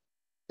about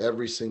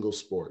every single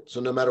sport. So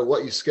no matter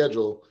what you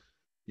schedule,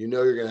 you're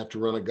going to have to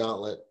run a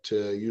gauntlet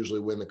to usually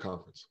win the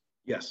conference.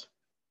 Yes,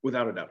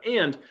 without a doubt.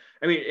 And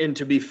I mean, and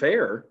to be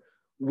fair,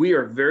 we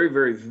are very,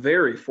 very,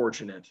 very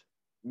fortunate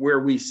where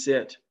we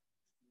sit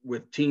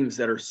with teams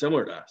that are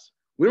similar to us.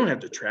 We don't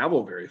have to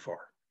travel very far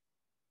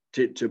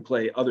to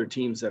play other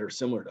teams that are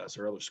similar to us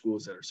or other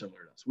schools that are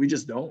similar to us. We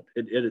just don't.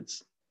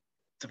 It's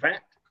a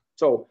fact.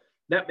 So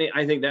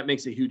I think that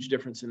makes a huge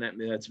difference, and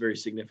that's very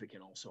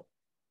significant also,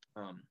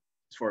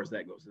 as far as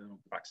that goes.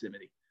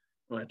 Proximity.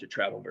 We don't have to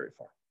travel very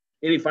far.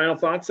 Any final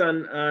thoughts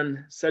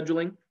on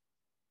scheduling?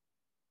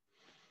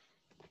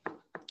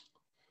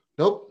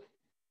 Nope.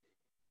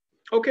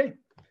 Okay,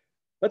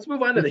 let's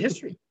move on to the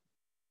history.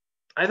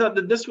 I thought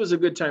that this was a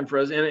good time for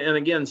us. And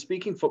again,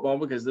 speaking football,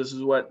 because this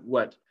is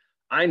what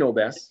I know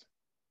best.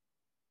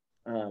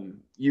 I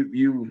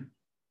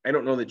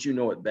don't know that you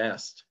know it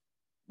best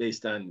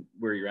based on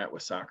where you're at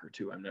with soccer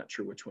too. I'm not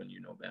sure which one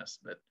you know best,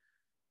 but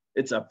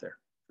it's up there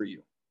for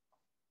you.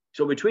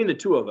 So between the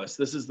two of us,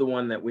 this is the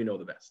one that we know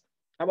the best.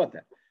 How about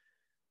that?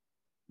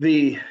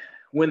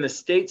 When the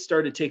state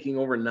started taking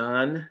over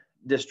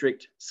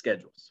non-district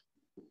schedules.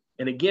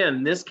 And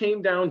again, this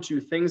came down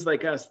to things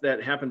like us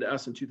that happened to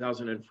us in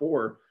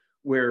 2004,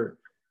 where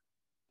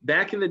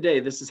back in the day,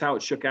 this is how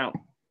it shook out.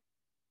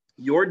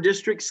 Your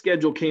district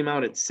schedule came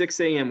out at 6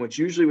 a.m., which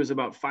usually was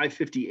about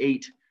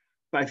 5:58,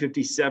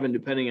 5:57,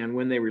 depending on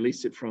when they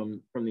released it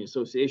from the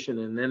association.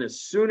 And then as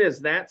soon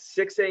as that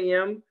 6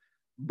 a.m.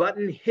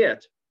 button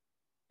hit,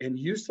 and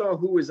you saw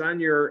who was in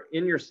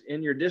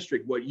your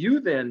district, what you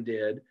then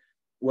did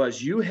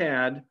was you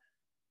had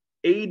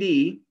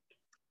AD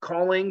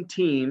calling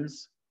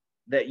teams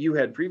that you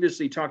had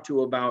previously talked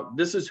to about,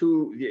 this is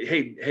who,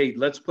 hey,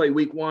 let's play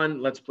week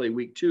 1, let's play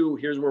week 2,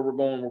 here's where we're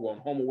going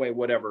home, away,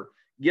 whatever.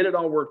 Get it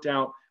all worked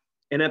out.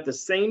 And at the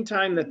same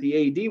time that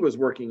the AD was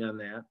working on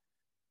that,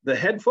 the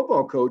head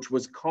football coach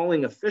was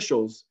calling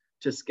officials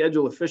to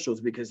schedule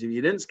officials, because if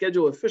you didn't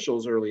schedule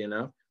officials early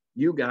enough,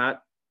 you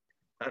got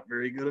not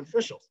very good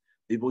officials,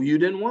 people you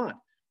didn't want.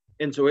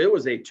 And so it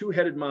was a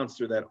two-headed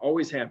monster that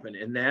always happened.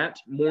 And that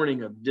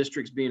morning of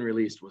districts being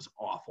released was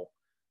awful.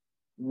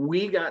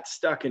 We got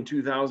stuck in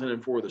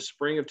 2004, the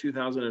spring of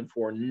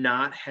 2004,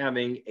 not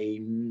having a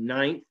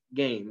 9th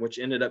game, which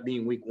ended up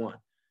being week 1.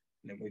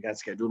 And then we got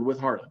scheduled with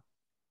Harlan.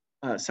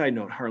 Side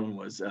note, Harlan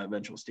was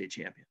eventual state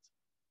champions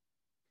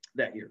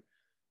that year.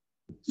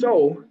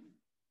 So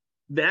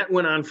that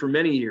went on for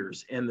many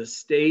years, and the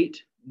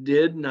state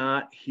did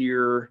not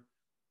hear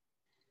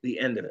the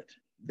end of it.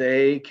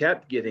 They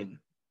kept getting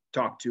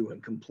talked to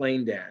and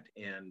complained at,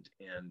 and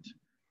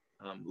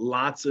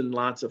lots and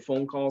lots of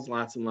phone calls,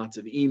 lots and lots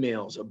of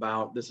emails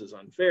about this is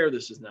unfair,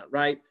 this is not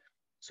right.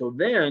 So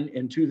then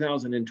in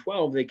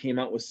 2012, they came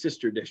out with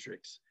sister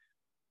districts.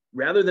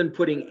 Rather than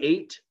putting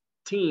 8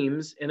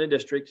 teams in a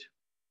district,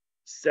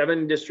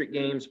 7 district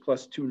games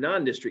plus 2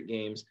 non-district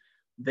games,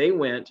 they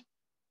went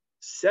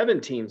 7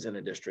 teams in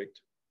a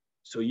district.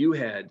 So you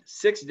had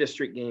 6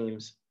 district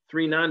games,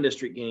 3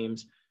 non-district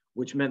games,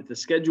 which meant the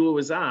schedule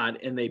was odd,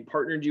 and they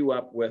partnered you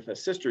up with a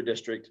sister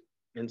district.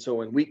 And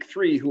so in week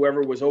 3,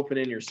 whoever was open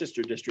in your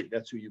sister district,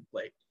 that's who you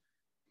played.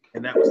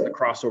 And that was the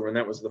crossover, and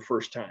that was the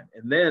first time.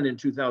 And then in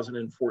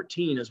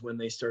 2014 is when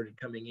they started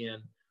coming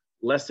in,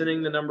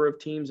 lessening the number of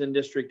teams in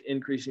district,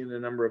 increasing the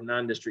number of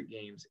non-district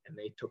games, and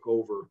they took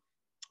over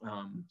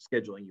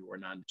scheduling your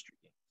non-district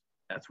games.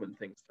 That's when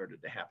things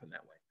started to happen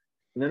that way.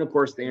 And then, of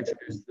course, they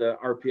introduced the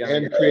RPI.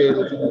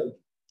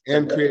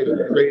 And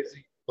created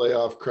crazy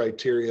playoff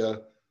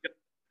criteria,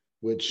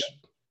 which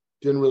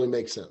didn't really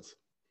make sense.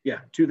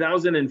 Yeah,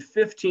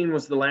 2015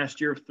 was the last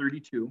year of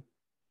 32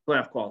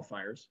 playoff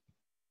qualifiers.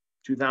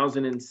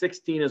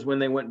 2016 is when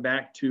they went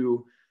back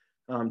to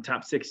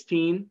top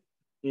 16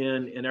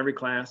 in every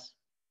class.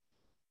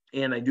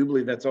 And I do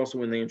believe that's also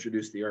when they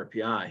introduced the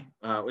RPI.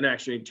 When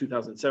actually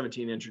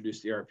 2017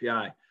 introduced the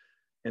RPI.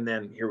 And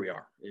then here we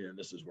are. And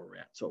this is where we're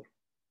at. So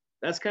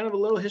that's kind of a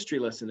little history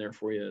lesson there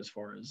for you as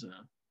far as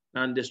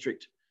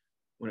non-district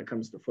when it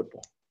comes to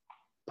football.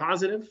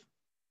 Positive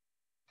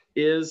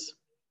is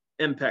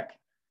MPEC.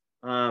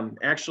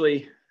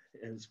 Actually,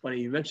 it's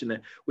funny you mentioned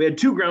that. We had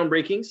 2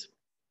 groundbreakings,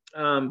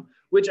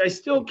 which I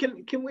still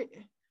can we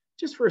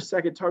just for a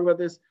second talk about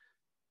this?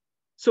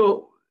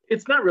 So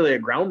it's not really a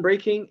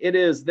groundbreaking. It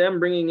is them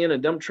bringing in a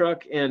dump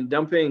truck and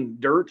dumping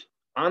dirt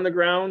on the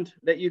ground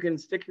that you can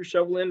stick your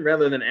shovel in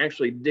rather than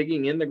actually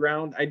digging in the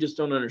ground. I just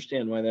don't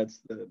understand why that's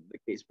the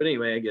case. But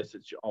anyway, I guess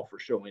it's all for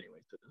show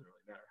anyway, so it doesn't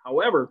really matter.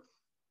 However,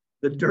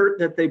 the dirt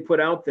that they put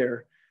out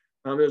there,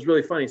 it was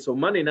really funny. So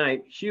Monday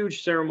night,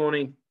 huge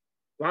ceremony,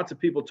 lots of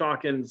people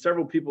talking,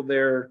 several people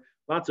there,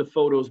 lots of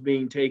photos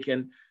being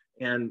taken,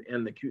 and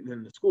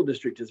the school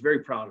district is very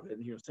proud of it.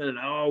 And, sending,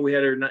 we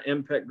had our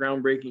MPEC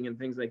groundbreaking and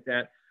things like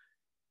that.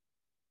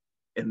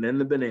 And then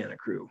the Banana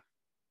Crew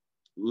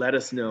let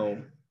us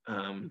know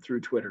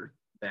through Twitter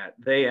that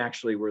they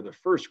actually were the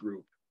first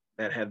group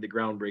that had the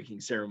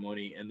groundbreaking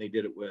ceremony, and they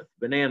did it with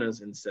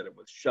bananas instead of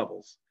with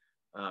shovels,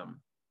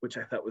 which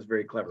I thought was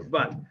very clever.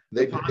 But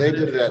they did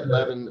it at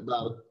 11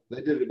 about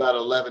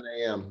 11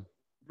 a.m.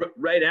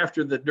 right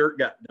after the dirt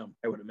got dumped,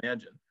 I would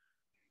imagine.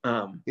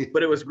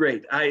 But it was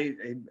great. I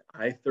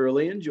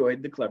thoroughly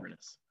enjoyed the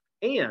cleverness,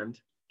 and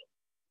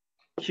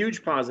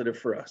huge positive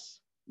for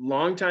us.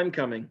 Long time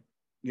coming,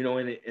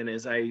 and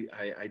as I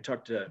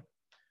talked to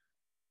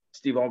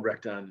Steve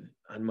Albrecht on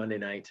Monday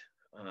night,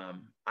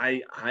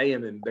 I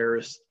am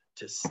embarrassed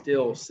to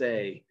still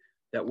say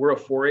that we're a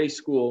 4A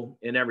school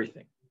in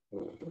everything,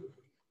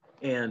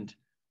 and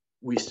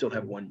we still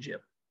have 1 gym.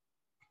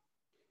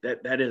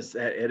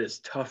 It is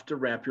tough to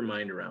wrap your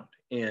mind around.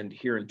 And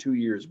here in 2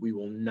 years, we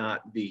will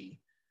not be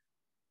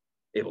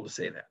able to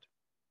say that.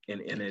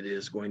 And it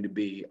is going to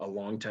be a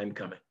long time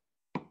coming.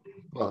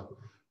 Well,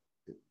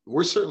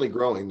 we're certainly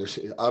growing. There's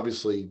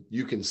obviously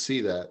you can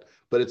see that,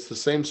 but it's the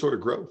same sort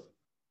of growth.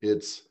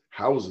 It's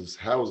houses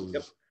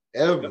yep.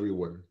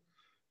 everywhere,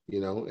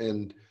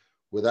 and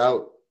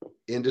without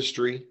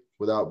industry,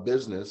 without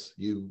business,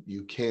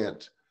 you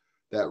can't,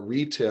 that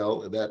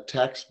retail, that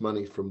tax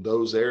money from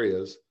those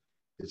areas,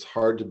 it's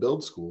hard to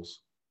build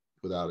schools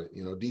without it.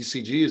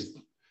 DCG is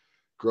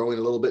growing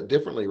a little bit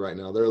differently right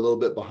now. They're a little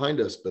bit behind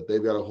us, but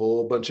they've got a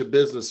whole bunch of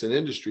business and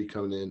industry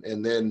coming in.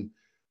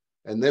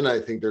 And then I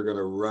think they're going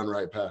to run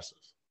right past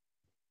us.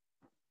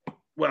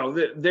 Well,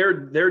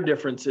 their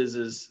difference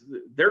is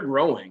they're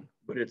growing,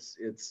 but it's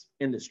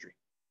industry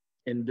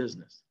and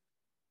business.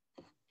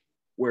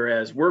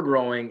 Whereas we're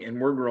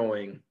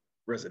growing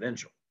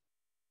residential.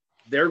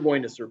 They're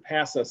going to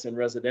surpass us in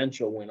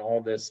residential when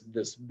all this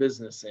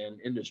business and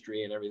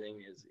industry and everything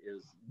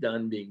is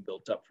done being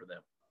built up for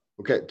them.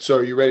 Okay, so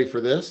are you ready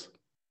for this?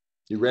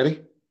 You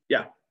ready?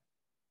 Yeah.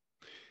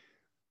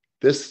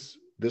 This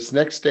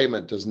next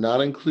statement does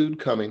not include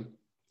Cumming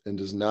and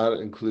does not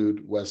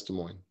include West Des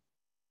Moines.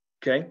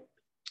 Okay.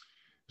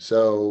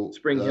 So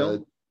Spring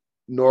Hill?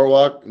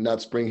 Norwalk,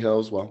 not Spring Hill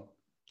as well.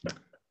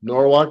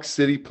 Norwalk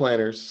city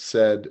planners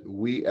said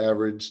we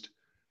averaged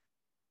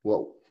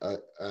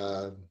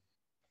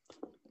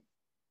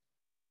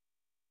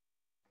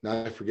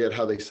now I forget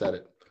how they said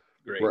it.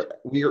 Great.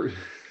 We are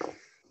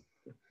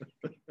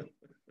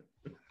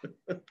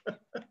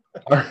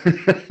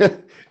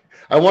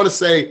I want to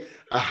say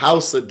a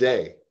house a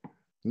day.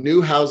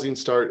 New housing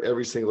start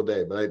every single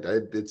day, but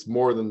it's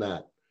more than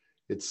that.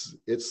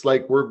 It's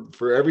like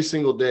for every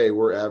single day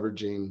we're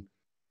averaging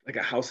like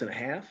a house and a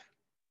half.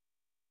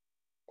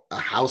 a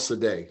house a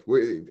day.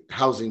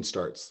 Housing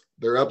starts.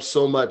 They're up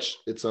so much,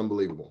 it's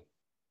unbelievable.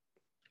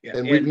 Yeah,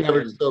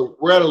 And so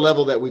we're at a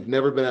level that we've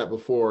never been at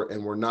before,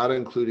 and we're not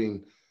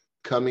including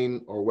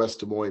Cumming or West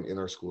Des Moines in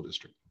our school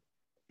district.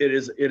 It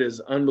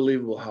is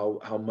unbelievable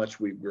how much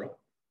we've grown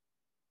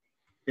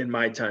in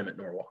my time at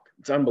Norwalk.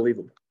 It's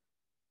unbelievable.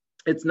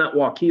 It's not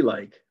Waukee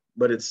like,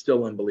 but it's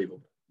still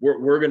unbelievable.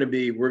 We're going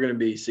to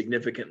be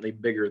significantly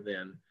bigger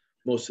than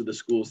most of the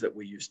schools that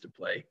we used to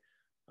play,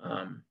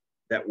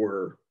 that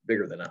were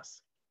bigger than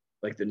us,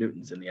 like the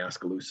Newtons and the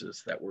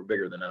Oskaloosa's that were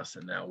bigger than us,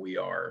 and now we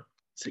are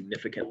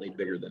significantly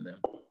bigger than them.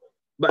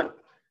 But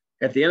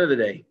at the end of the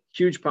day,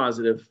 huge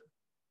positive,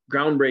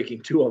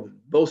 groundbreaking, 2 of them,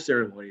 both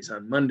ceremonies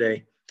on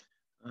Monday.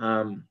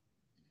 And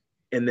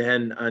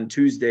then on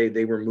Tuesday,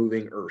 they were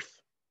moving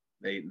earth.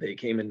 They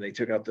came in, they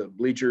took out the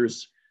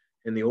bleachers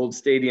in the old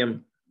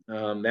stadium.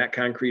 That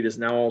concrete is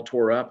now all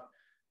tore up,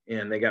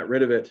 and they got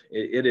rid of it.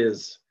 It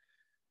is,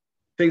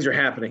 things are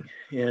happening.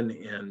 And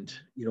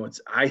you know,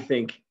 I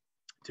think,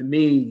 to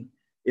me,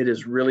 it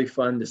is really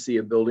fun to see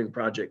a building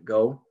project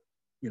go,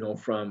 you know,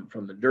 from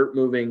the dirt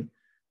moving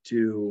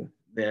to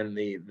then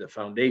the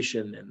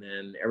foundation, and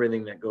then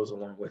everything that goes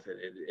along with it.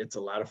 It's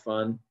a lot of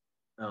fun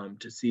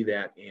to see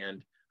that.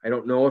 And I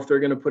don't know if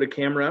they're going to put a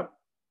camera up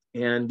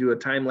and do a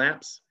time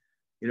lapse,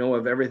 you know,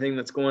 of everything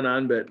that's going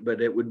on,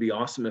 but it would be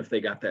awesome if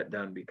they got that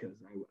done, because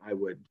I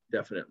would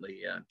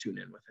definitely tune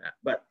in with that.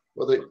 But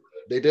well,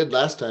 they did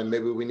last time.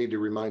 Maybe we need to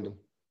remind them.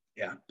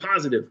 Yeah,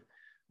 positive,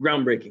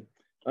 groundbreaking.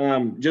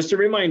 Just a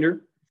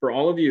reminder for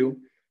all of you,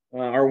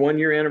 our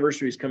 1-year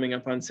anniversary is coming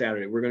up on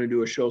Saturday. We're going to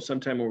do a show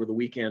sometime over the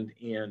weekend,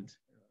 and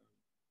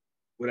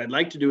what I'd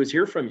like to do is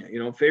hear from you. You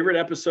know, favorite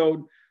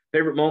episode,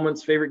 favorite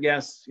moments, favorite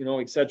guests, you know,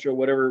 etc.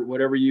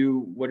 Whatever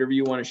you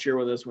want to share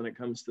with us when it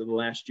comes to the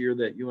last year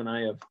that you and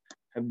I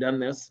have done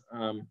this.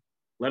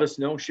 Let us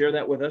know. Share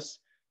that with us.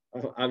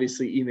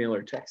 Obviously, email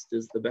or text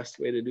is the best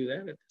way to do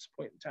that at this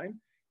point in time.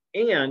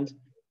 And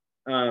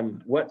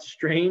what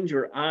strange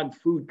or odd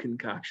food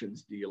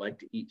concoctions do you like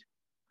to eat?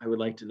 I would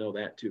like to know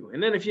that too.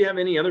 And then if you have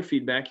any other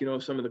feedback, you know,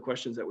 some of the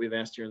questions that we've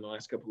asked here in the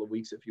last couple of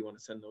weeks, if you want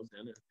to send those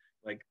in,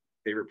 like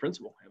favorite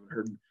principal,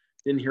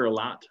 didn't hear a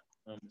lot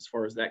as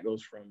far as that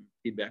goes from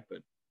feedback, but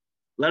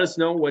let us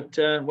know what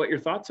your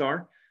thoughts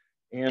are.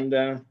 And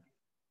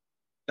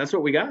that's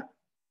what we got.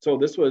 So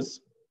do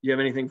you have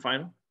anything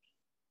final?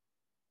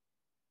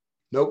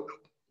 Nope.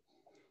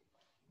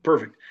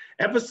 Perfect.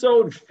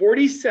 Episode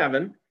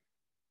 47,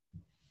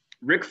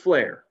 Ric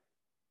Flair.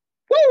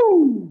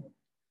 Woo!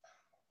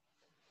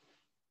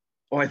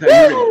 Oh, I thought you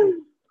were going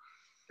to.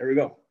 There we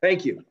go.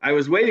 Thank you. I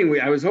was waiting.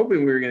 I was hoping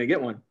we were going to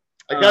get one.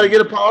 I got to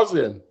get a pause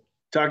in.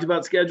 Talked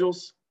about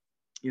schedules,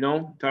 you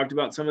know, talked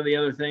about some of the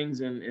other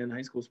things in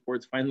high school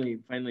sports.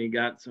 Finally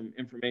got some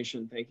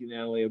information. Thank you,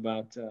 Natalie,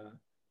 about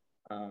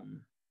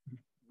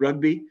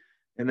rugby.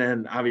 And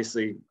then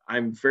obviously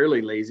I'm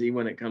fairly lazy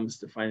when it comes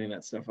to finding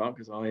that stuff out,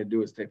 because all I had to do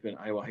was type in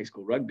Iowa high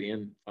school rugby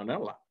and found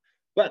out a lot.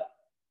 But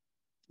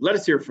let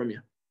us hear from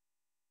you.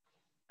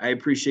 I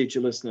appreciate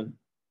you listening.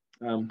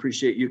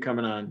 Appreciate you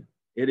coming on.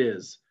 It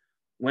is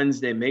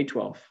Wednesday, May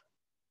 12th,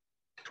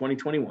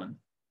 2021,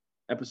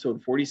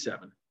 episode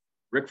 47,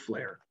 Ric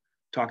Flair,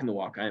 Talking the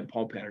Walk. I am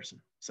Paul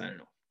Patterson, signing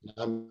off.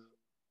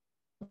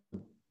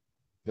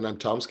 And I'm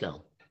Tom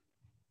Scowl.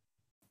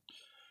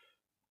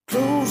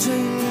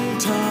 Closing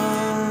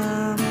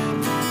time.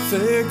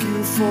 Thank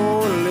you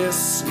for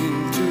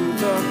listening to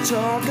the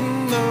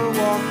Talking the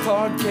Walk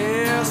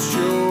podcast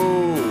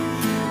show.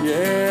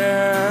 Yeah.